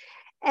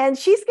and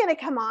she's going to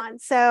come on.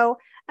 So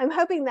I'm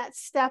hoping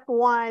that's step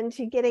 1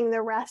 to getting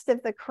the rest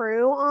of the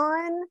crew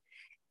on,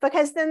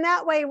 because then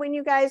that way, when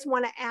you guys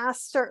want to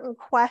ask certain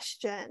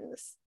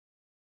questions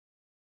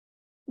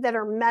that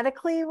are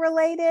medically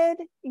related,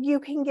 you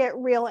can get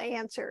real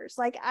answers.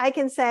 Like I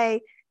can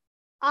say,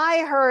 I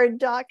heard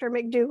Dr.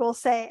 McDougall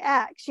say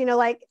X,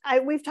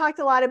 we've talked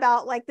a lot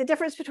about like the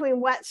difference between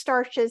wet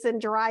starches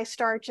and dry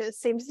starches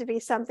seems to be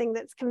something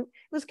that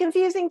was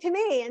confusing to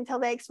me until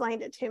they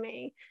explained it to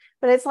me.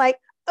 But it's like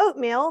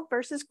oatmeal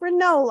versus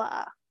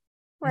granola,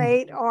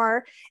 right? Mm-hmm.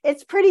 Or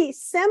it's pretty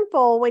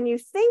simple when you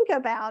think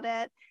about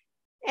it.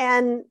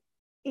 And,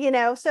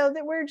 so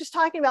that we're just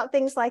talking about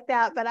things like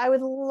that. But I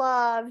would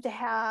love to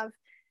have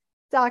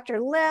Dr.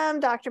 Lim,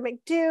 Dr.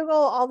 McDougall,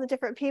 all the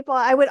different people.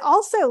 I would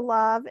also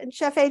love, and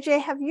Chef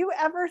AJ, have you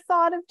ever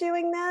thought of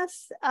doing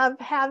this, of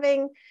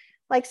having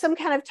like some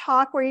kind of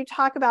talk where you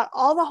talk about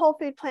all the whole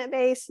food,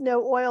 plant-based,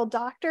 no oil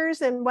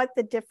doctors and what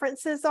the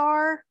differences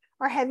are?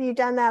 Or have you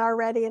done that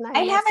already? And I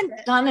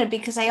haven't done it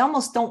because I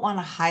almost don't want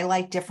to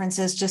highlight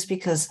differences just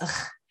because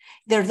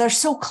they're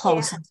so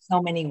close in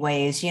so many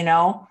ways,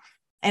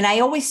 And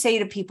I always say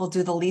to people,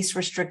 do the least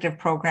restrictive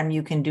program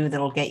you can do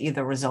that'll get you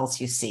the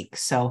results you seek.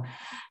 So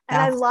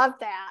and I love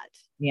that.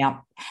 Yeah.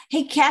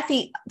 Hey,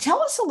 Kathy,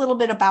 tell us a little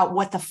bit about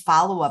what the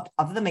follow-up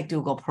of the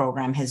McDougall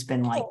program has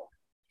been like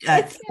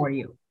for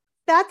you.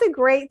 That's a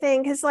great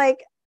thing, because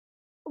like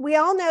we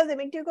all know the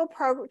McDougall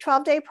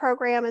 12-day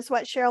program is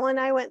what Cheryl and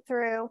I went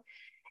through,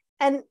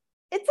 and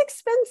it's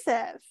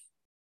expensive.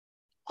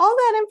 All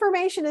that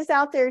information is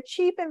out there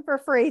cheap and for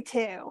free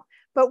too.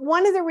 But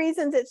one of the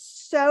reasons it's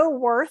so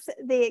worth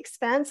the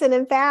expense, and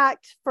in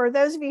fact, for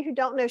those of you who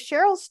don't know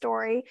Cheryl's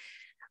story,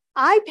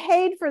 I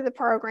paid for the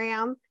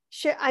program.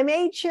 I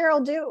made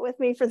Cheryl do it with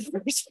me for the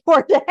first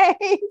 4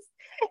 days,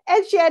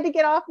 and she had to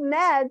get off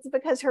meds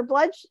because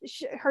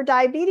her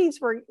diabetes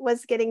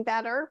was getting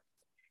better.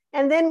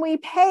 And then we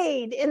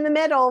paid in the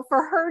middle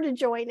for her to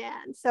join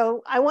in.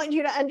 So I want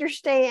you to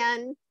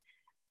understand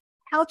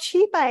how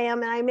cheap I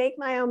am, and I make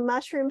my own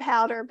mushroom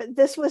powder, but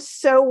this was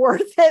so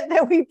worth it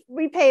that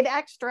we paid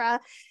extra.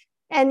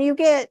 And you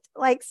get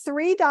like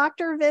 3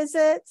 doctor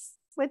visits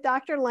with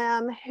Dr.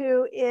 Lim,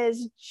 who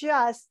is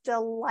just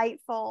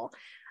delightful.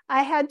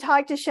 I had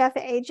talked to Chef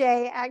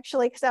AJ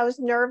actually because I was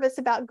nervous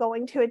about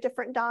going to a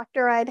different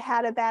doctor. I'd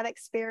had a bad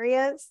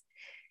experience.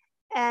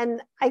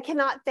 And I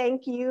cannot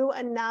thank you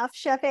enough,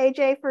 Chef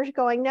AJ, for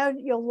going, no,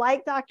 you'll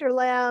like Dr.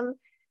 Lim.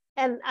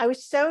 And I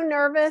was so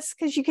nervous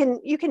because you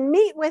can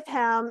meet with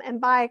him and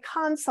buy a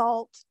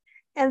consult.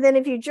 And then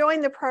if you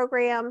join the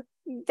program,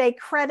 they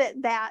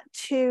credit that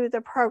to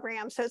the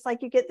program. So it's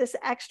like you get this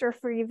extra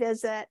free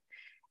visit.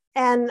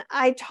 And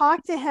I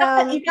talked to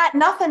him. You got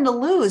nothing to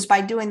lose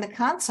by doing the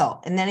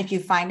consult. And then if you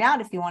find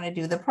out if you want to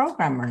do the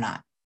program or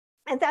not.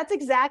 And that's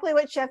exactly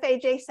what Chef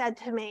AJ said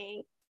to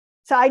me.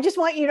 So I just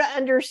want you to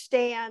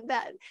understand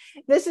that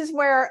this is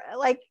where,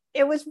 like,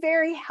 it was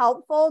very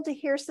helpful to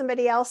hear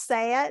somebody else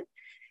say it.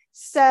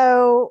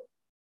 So,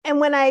 and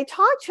when I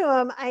talked to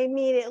him, I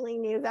immediately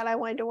knew that I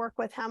wanted to work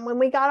with him. When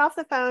we got off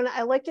the phone,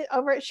 I looked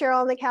over at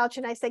Cheryl on the couch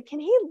and I said, can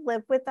he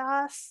live with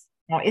us?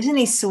 Oh, isn't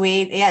he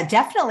sweet? Yeah,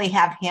 definitely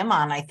have him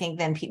on. I think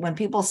then when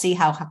people see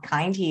how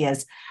kind he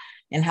is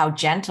and how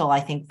gentle, I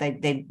think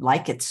they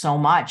like it so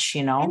much,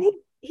 you know. And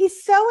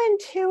he's so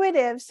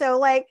intuitive. So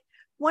like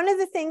one of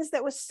the things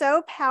that was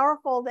so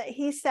powerful that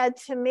he said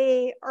to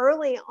me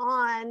early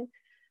on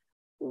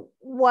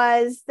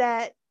was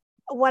that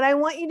what I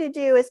want you to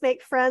do is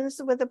make friends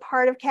with the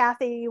part of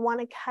Kathy you want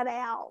to cut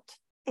out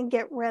and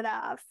get rid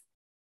of.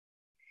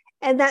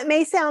 And that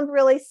may sound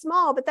really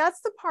small, but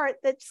that's the part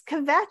that's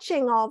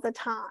kvetching all the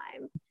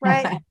time,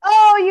 right?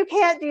 Oh, you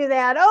can't do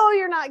that. Oh,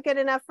 you're not good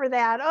enough for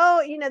that.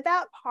 Oh,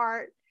 that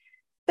part.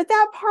 But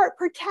that part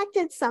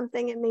protected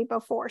something in me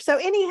before. So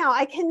anyhow,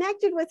 I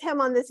connected with him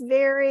on this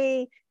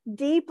very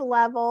deep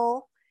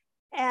level.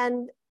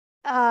 And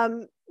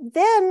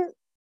then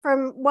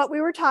from what we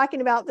were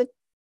talking about,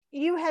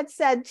 you had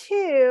said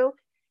too,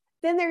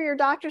 then they're your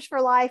doctors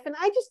for life. And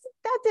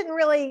that didn't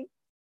really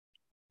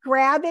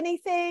grab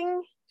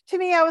anything to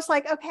me. I was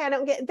like, okay, I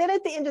don't get. Then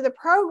at the end of the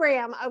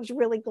program, I was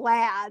really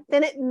glad.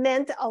 Then it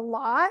meant a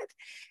lot.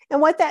 And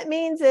what that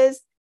means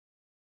is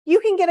you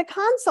can get a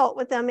consult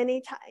with them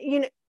anytime.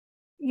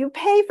 You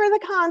pay for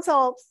the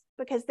consults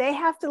because they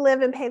have to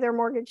live and pay their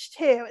mortgage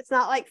too. It's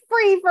not like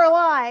free for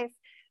life,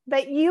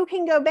 but you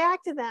can go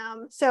back to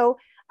them. So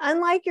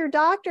unlike your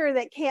doctor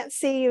that can't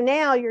see you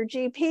now, your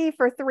GP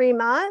for 3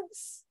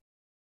 months,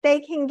 they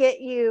can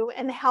get you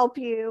and help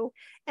you,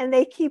 and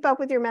they keep up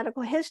with your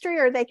medical history,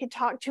 or they could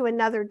talk to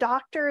another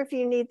doctor if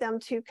you need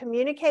them to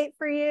communicate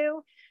for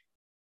you.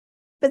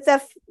 But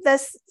the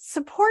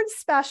support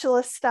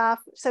specialist stuff,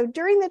 so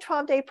during the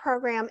 12-day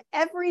program,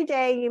 every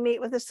day you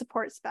meet with a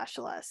support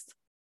specialist.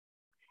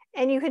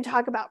 And you can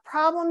talk about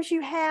problems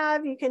you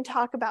have. You can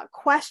talk about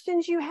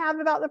questions you have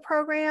about the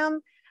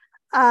program.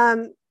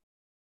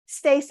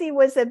 Stacy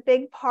was a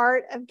big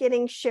part of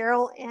getting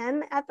Cheryl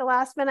in at the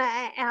last minute.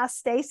 I asked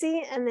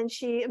Stacy, and then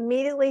she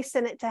immediately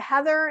sent it to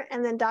Heather.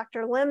 And then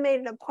Dr. Lim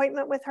made an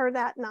appointment with her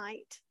that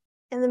night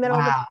in the middle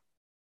of the day.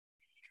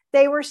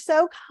 They were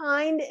so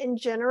kind and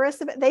generous.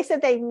 They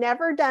said they'd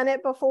never done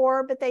it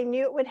before, but they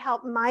knew it would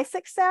help my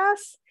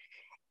success.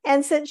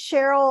 And since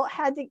Cheryl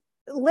had to,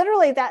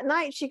 literally that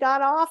night, she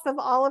got off of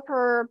all of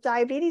her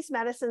diabetes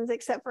medicines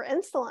except for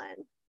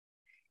insulin.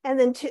 And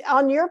then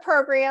on your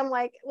program,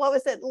 like, what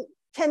was it?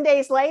 10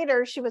 days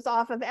later, she was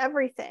off of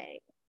everything.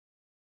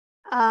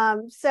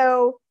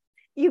 So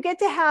you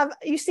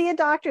see a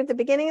doctor at the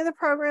beginning of the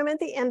program,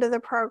 at the end of the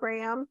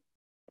program.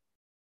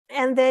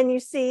 And then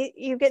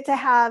you get to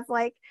have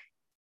like,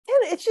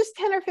 it's just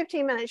 10 or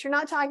 15 minutes. You're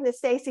not talking to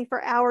Stacy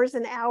for hours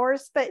and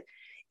hours, but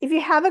if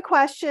you have a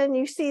question,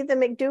 you see the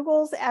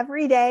McDougalls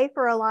every day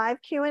for a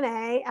live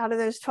Q&A out of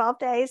those 12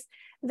 days.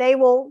 They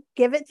will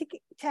give it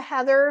to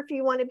Heather if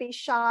you want to be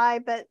shy,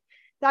 but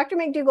Dr.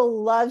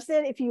 McDougall loves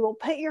it. If you will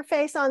put your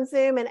face on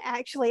Zoom and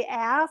actually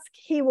ask,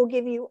 he will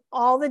give you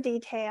all the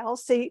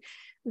details. So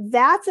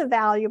that's a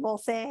valuable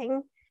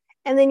thing.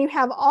 And then you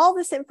have all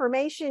this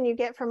information you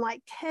get from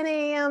like 10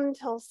 a.m.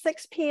 till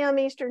 6 p.m.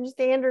 Eastern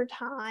Standard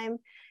Time.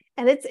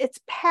 And it's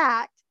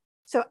packed.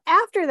 So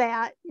after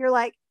that, you're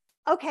like,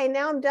 okay,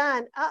 now I'm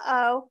done.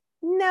 Uh-oh.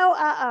 No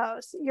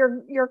uh-ohs.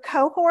 Your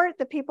cohort,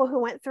 the people who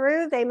went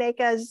through, they make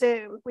a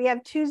Zoom. We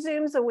have 2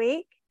 Zooms a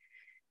week.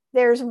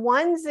 There's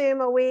 1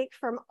 Zoom a week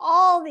from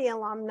all the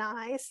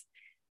alumni.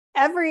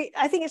 I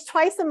think it's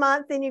twice a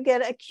month, then you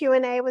get a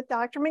Q&A with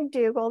Dr.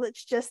 McDougall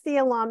that's just the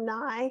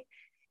alumni.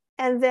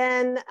 And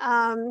then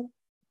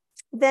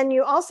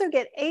you also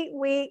get 8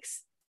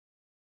 weeks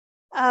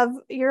of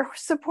your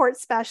support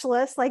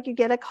specialist, like you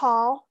get a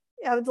call,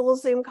 a little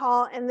Zoom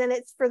call, and then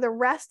it's for the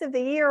rest of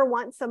the year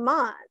once a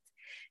month.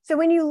 So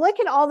when you look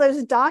at all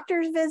those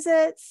doctor's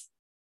visits,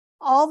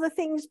 all the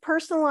things,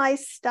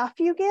 personalized stuff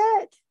you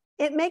get,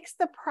 it makes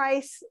the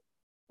price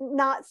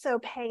not so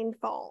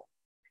painful.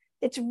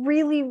 It's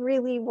really,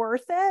 really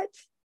worth it.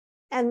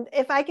 And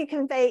if I could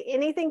convey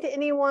anything to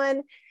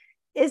anyone,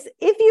 is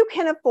if you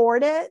can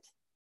afford it,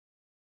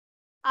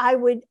 I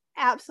would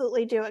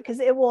absolutely do it, because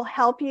it will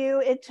help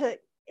you.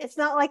 It's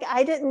not like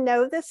I didn't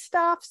know this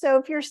stuff. So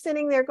if you're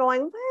sitting there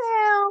going,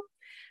 well,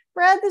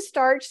 read the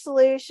starch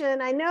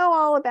solution, I know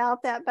all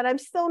about that, but I'm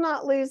still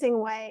not losing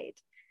weight.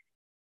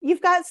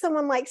 You've got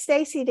someone like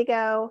Stacy to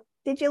go,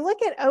 did you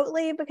look at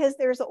Oatly? Because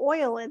there's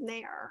oil in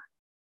there,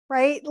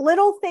 right?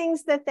 Little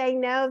things that they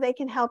know they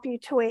can help you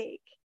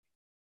tweak.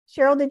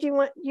 Cheryl, did you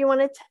want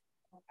to?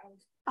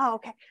 Oh,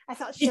 okay. I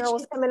thought Cheryl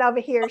was coming over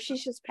here.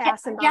 She's just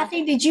passing by.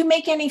 Kathy, did you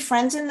make any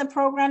friends in the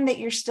program that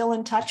you're still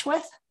in touch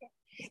with?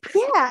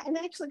 Yeah. And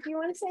actually, do you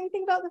want to say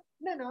anything about the?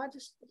 No, I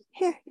just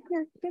here.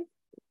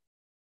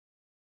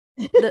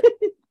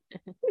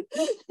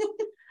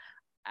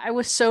 I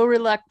was so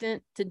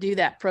reluctant to do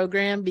that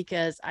program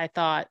because I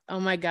thought, oh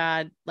my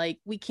God, like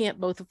we can't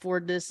both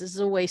afford this. This is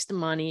a waste of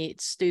money.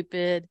 It's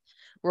stupid.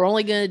 We're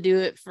only going to do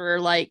it for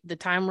like the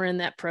time we're in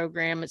that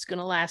program. It's going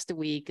to last a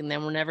week and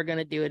then we're never going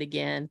to do it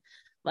again.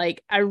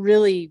 Like I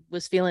really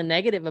was feeling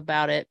negative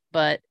about it,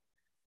 but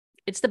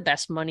it's the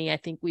best money I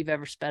think we've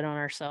ever spent on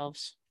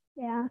ourselves.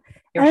 Yeah.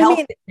 Your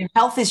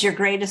health is your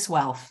greatest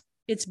wealth.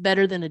 It's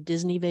better than a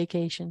Disney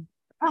vacation.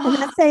 And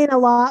that's saying a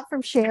lot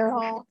from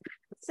Cheryl.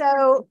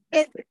 So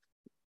and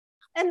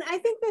I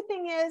think the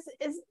thing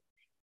is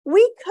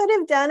we could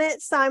have done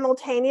it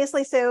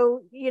simultaneously.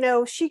 So,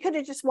 she could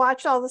have just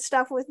watched all the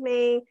stuff with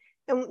me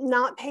and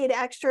not paid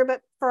extra,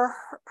 but for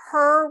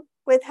her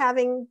with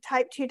having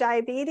type 2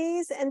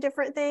 diabetes and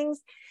different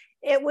things,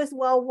 it was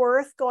well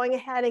worth going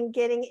ahead and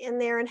getting in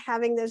there and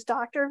having those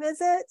doctor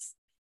visits.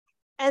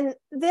 And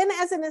then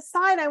as an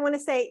aside, I want to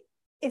say,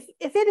 if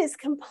it is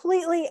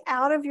completely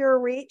out of your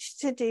reach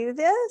to do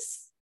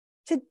this,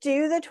 to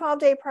do the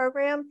 12-day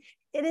program,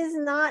 it is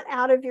not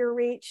out of your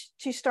reach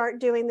to start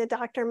doing the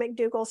Dr.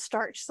 McDougall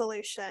starch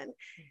solution.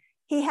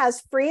 He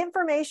has free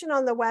information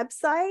on the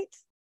website,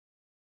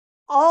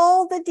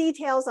 all the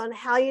details on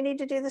how you need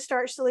to do the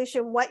starch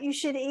solution, what you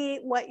should eat,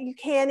 what you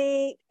can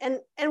eat, and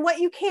what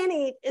you can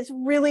eat is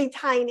really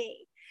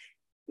tiny.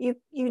 You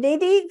need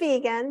to eat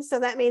vegan, so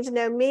that means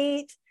no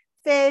meat,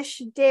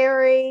 fish,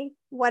 dairy,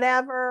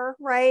 whatever,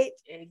 right?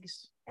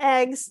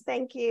 Eggs,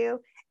 thank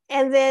you.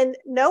 And then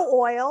no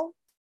oil,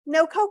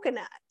 no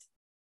coconut.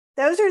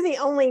 Those are the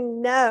only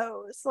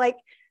no's. Like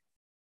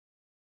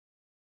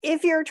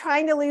if you're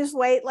trying to lose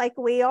weight like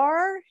we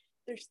are,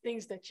 there's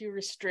things that you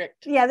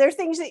restrict. Yeah, there's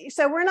things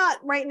so we're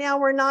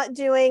not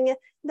doing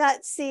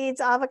nuts, seeds,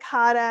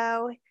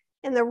 avocado,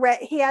 and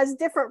he has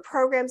different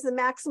programs. The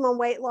maximum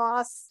weight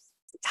loss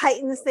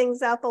tightens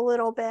things up a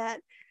little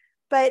bit,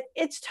 but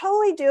it's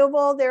totally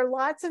doable. There are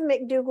lots of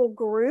McDougall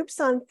groups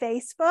on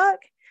Facebook.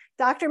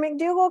 Dr.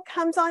 McDougall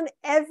comes on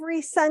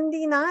every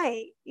Sunday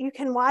night. You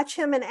can watch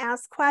him and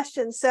ask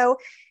questions. So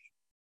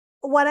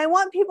what I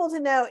want people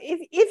to know,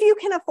 if you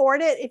can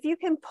afford it, if you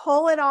can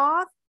pull it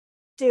off,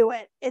 do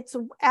it. It's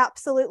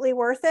absolutely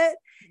worth it.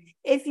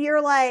 If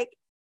you're like,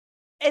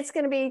 it's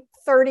going to be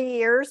 30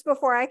 years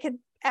before I could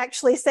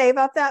actually save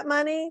up that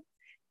money,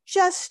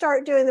 just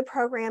start doing the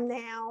program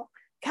now.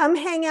 Come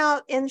hang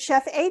out in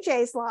Chef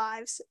AJ's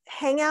lives,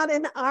 hang out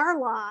in our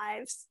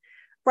lives,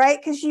 right?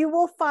 Because you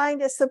will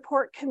find a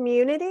support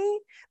community.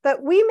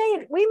 But we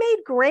made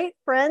great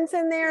friends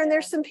in there, and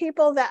there's some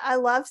people that I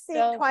love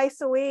seeing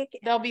twice a week.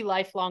 They'll be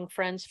lifelong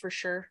friends for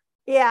sure.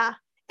 Yeah.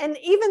 And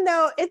even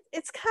though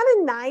it's kind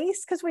of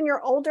nice, because when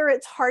you're older,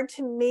 it's hard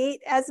to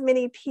meet as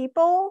many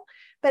people,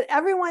 but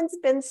everyone's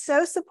been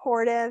so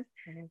supportive.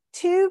 Mm-hmm.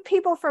 2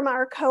 people from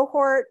our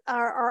cohort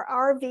are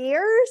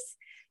RVers.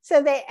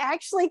 So they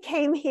actually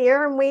came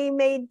here and we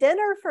made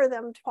dinner for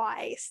them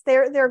twice.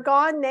 They're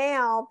gone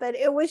now, but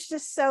it was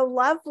just so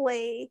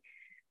lovely.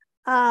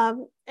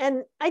 And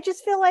I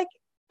just feel like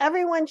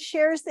everyone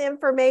shares the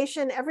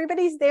information.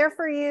 Everybody's there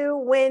for you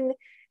when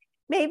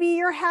maybe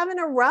you're having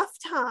a rough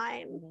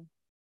time. Mm-hmm.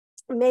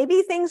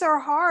 Maybe things are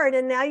hard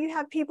and now you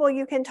have people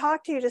you can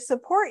talk to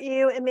support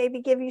you and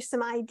maybe give you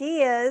some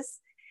ideas.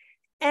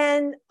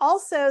 And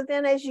also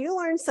then as you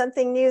learn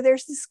something new,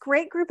 there's this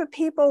great group of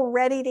people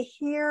ready to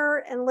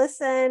hear and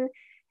listen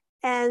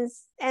and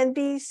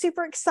be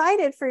super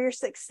excited for your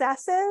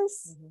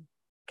successes.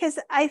 Because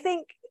I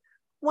think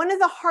one of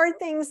the hard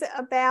things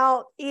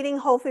about eating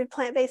whole food,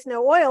 plant-based,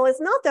 no oil is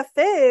not the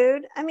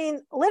food. I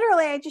mean,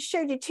 literally, I just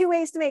showed you 2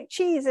 ways to make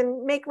cheese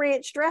and make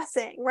ranch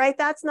dressing, right?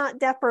 That's not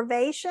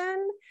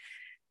deprivation,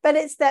 but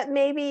it's that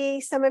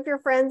maybe some of your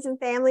friends and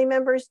family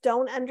members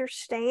don't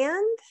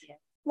understand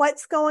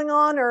what's going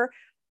on, or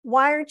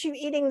why aren't you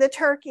eating the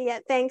turkey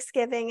at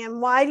Thanksgiving?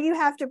 And why do you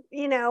have to,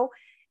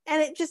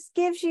 and it just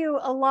gives you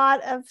a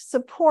lot of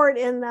support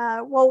in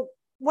the, well,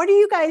 what are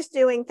you guys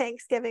doing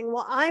Thanksgiving?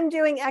 Well, I'm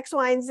doing X,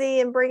 Y, and Z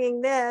and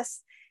bringing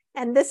this.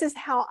 And this is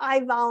how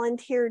I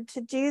volunteered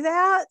to do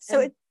that.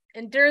 So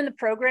and during the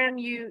program,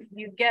 you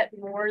get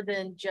more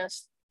than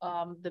just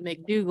the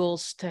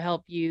McDougals to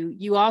help you.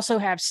 You also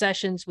have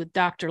sessions with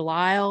Dr.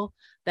 Lyle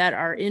that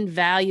are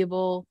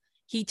invaluable.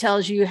 He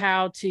tells you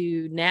how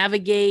to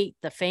navigate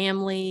the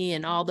family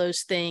and all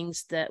those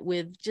things, that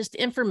with just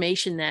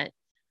information that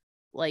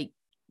like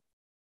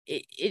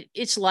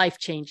it's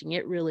life-changing.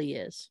 It really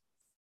is.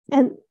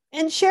 And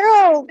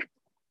Cheryl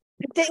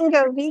didn't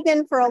go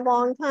vegan for a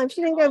long time.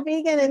 She didn't go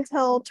vegan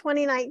until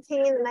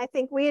 2019. And I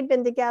think we had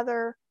been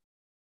together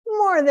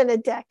more than a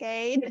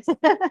decade.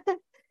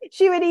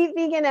 She would eat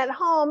vegan at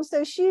home.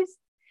 So she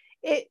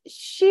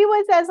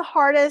was as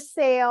hard as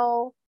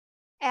sale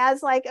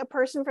as like a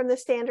person from the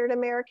standard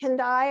American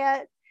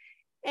diet.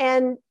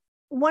 And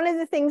one of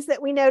the things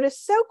that we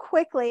noticed so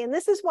quickly, and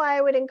this is why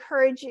I would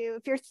encourage you,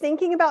 if you're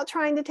thinking about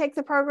trying to take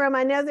the program,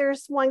 I know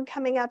there's one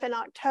coming up in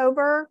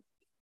October,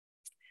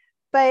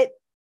 but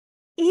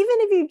even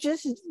if you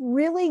just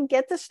really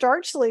get the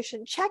starch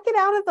solution, check it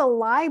out of the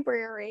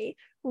library,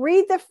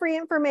 read the free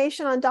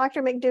information on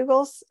Dr.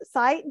 McDougall's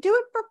site, do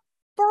it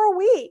for a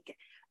week,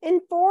 in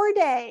 4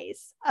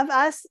 days of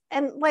us.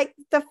 And like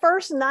the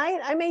first night,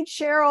 I made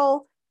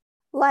Cheryl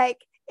like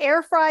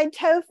air fried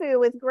tofu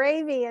with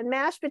gravy and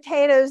mashed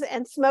potatoes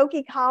and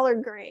smoky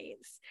collard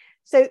greens.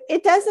 So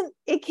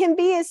it can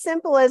be as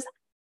simple as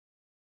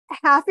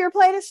half your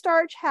plate is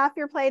starch, half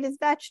your plate is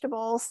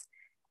vegetables.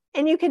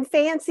 And you can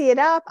fancy it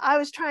up. I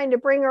was trying to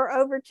bring her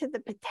over to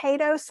the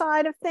potato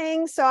side of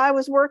things. So I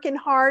was working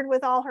hard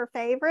with all her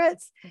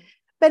favorites.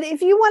 But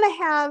if you want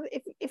to have,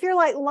 if you're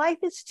like, life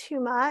is too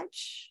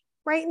much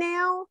right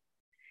now,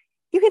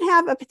 you can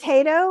have a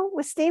potato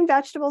with steamed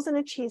vegetables and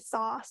a cheese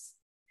sauce.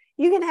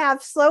 You can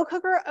have slow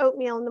cooker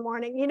oatmeal in the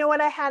morning. You know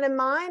what I had in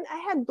mind?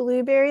 I had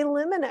blueberry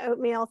lemon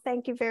oatmeal.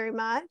 Thank you very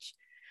much.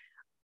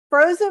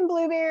 Frozen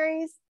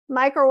blueberries,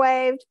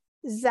 microwaved,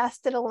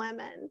 zested a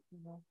lemon.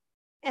 Mm-hmm.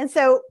 And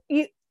so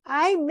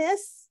I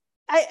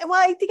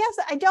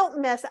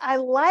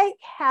like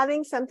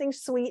having something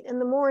sweet in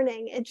the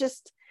morning.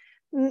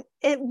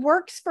 It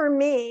works for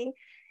me.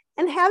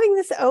 And having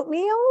this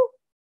oatmeal,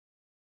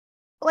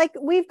 like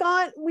we've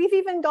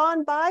even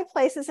gone by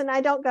places and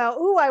I don't go,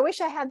 ooh, I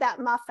wish I had that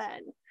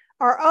muffin,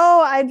 or,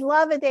 oh, I'd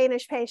love a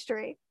Danish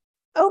pastry.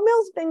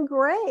 Oatmeal's been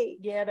great.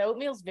 Yeah, the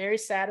oatmeal's very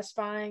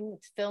satisfying.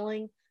 It's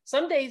filling.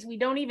 Some days we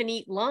don't even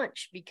eat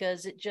lunch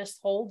because it just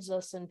holds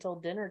us until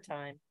dinner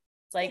time.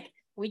 Like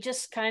we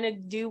just kind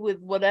of do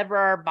with whatever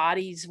our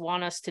bodies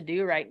want us to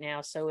do right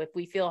now. So if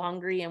we feel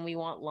hungry and we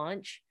want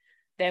lunch,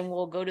 then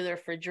we'll go to the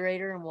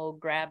refrigerator and we'll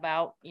grab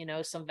out,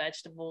 some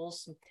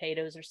vegetables, some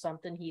potatoes or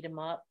something, heat them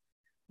up.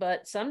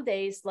 But some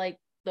days, like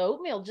the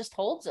oatmeal just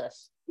holds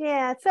us.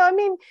 Yeah. So, I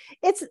mean,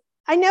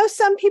 I know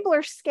some people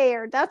are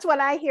scared. That's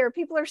what I hear.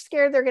 People are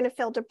scared they're going to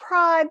feel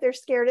deprived. They're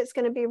scared it's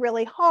going to be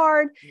really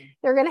hard.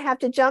 They're going to have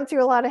to jump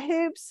through a lot of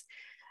hoops.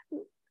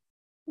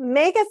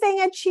 Make a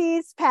thing of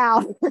cheese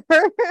powder.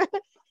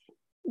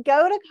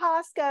 Go to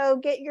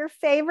Costco, get your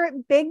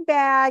favorite big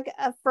bag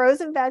of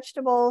frozen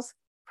vegetables,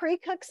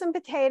 pre-cook some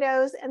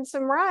potatoes and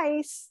some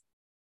rice.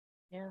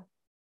 Yeah.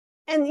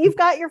 And you've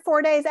got your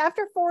 4 days.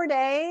 After 4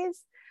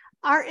 days,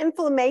 our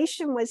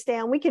inflammation was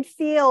down. We could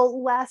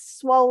feel less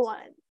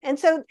swollen. And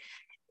so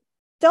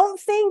don't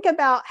think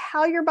about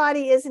how your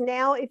body is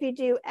now if you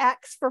do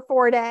X for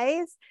 4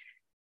 days.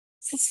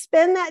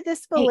 Suspend that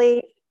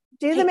disbelief.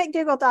 Do the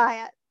McDougall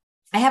diet.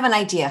 I have an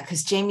idea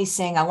because Jamie's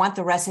saying, I want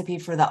the recipe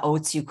for the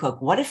oats you cook.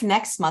 What if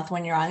next month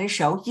when you're on your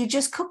show, you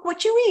just cook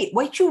what you eat,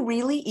 what you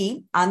really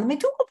eat on the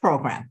McDougall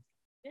program?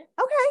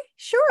 Okay,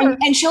 sure.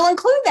 And she'll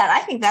include that.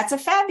 I think that's a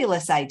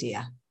fabulous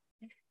idea.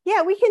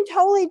 Yeah, we can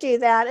totally do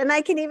that. And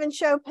I can even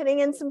show putting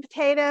in some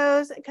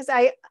potatoes because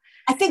I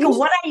think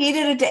what I eat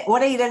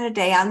in a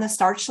day on the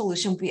starch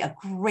solution would be a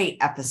great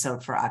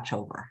episode for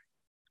October.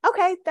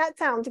 Okay, that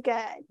sounds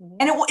good.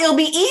 And it'll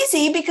be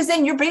easy because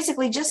then you're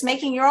basically just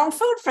making your own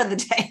food for the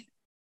day.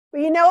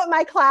 Well, you know what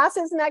my class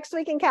is next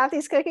week in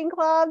Kathy's Cooking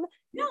Club?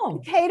 No.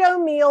 Potato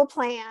meal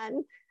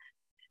plan.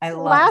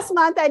 Last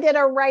month I did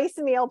a rice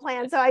meal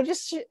plan. So I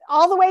just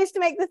all the ways to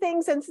make the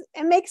things and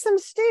make some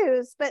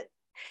stews. But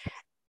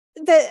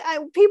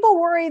people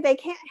worry they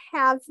can't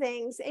have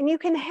things, and you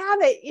can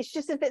have it. It's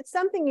just if it's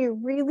something you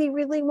really,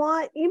 really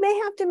want, you may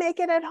have to make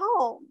it at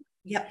home.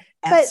 Yep.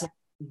 Absolutely.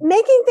 But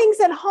making things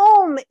at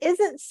home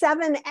isn't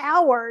 7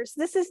 hours.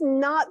 This is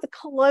not the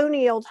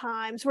colonial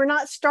times. We're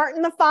not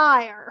starting the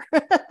fire.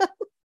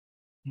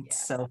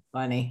 It's so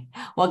funny.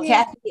 Well,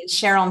 Yeah. Kathy and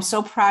Cheryl, I'm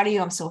so proud of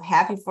you. I'm so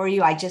happy for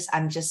you.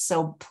 I'm just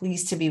so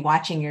pleased to be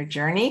watching your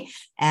journey,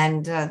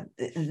 and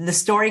the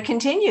story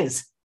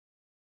continues.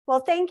 Well,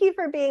 thank you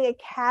for being a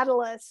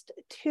catalyst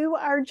to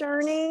our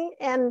journey.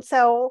 And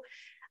so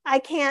I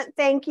can't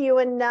thank you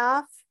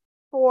enough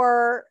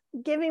for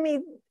giving me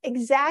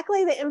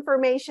exactly the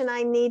information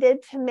I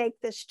needed to make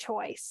this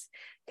choice,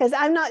 because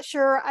I'm not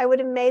sure I would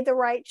have made the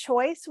right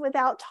choice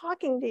without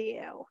talking to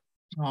you.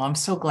 Oh, I'm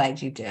so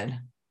glad you did.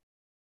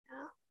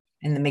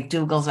 And the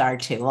McDougals are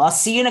too. Well, I'll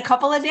see you in a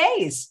couple of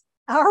days.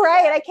 All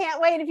right. I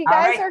can't wait. If you All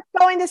guys right. are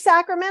going to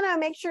Sacramento,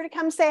 make sure to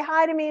come say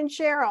hi to me and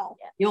Cheryl.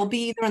 You'll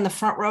be either in the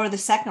front row or the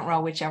second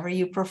row, whichever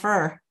you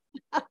prefer.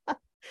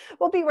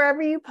 We'll be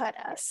wherever you put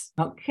us.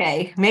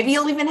 Okay. Maybe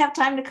you'll even have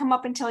time to come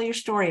up and tell your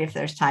story if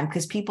there's time,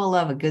 because people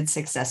love a good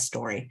success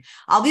story.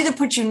 I'll either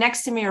put you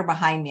next to me or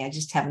behind me. I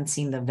just haven't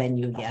seen the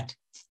venue yet.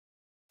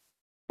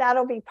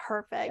 That'll be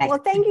perfect. Well,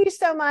 thank you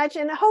so much.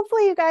 And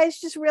hopefully you guys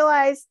just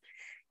realize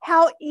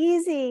how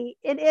easy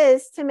it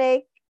is to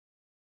make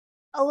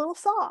a little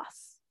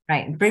sauce.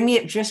 Right. Bring me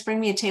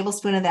a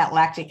tablespoon of that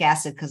lactic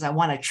acid, because I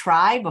want to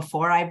try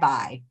before I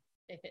buy.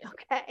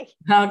 Okay.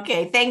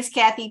 Okay. Thanks,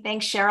 Kathy.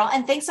 Thanks, Cheryl.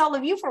 And thanks all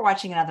of you for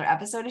watching another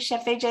episode of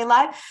Chef AJ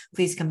Live.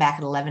 Please come back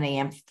at 11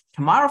 a.m.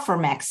 tomorrow for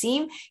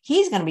Maxime.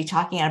 He's going to be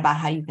talking about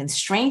how you can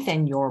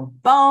strengthen your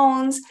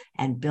bones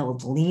and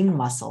build lean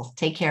muscle.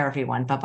 Take care, everyone. Bye-bye.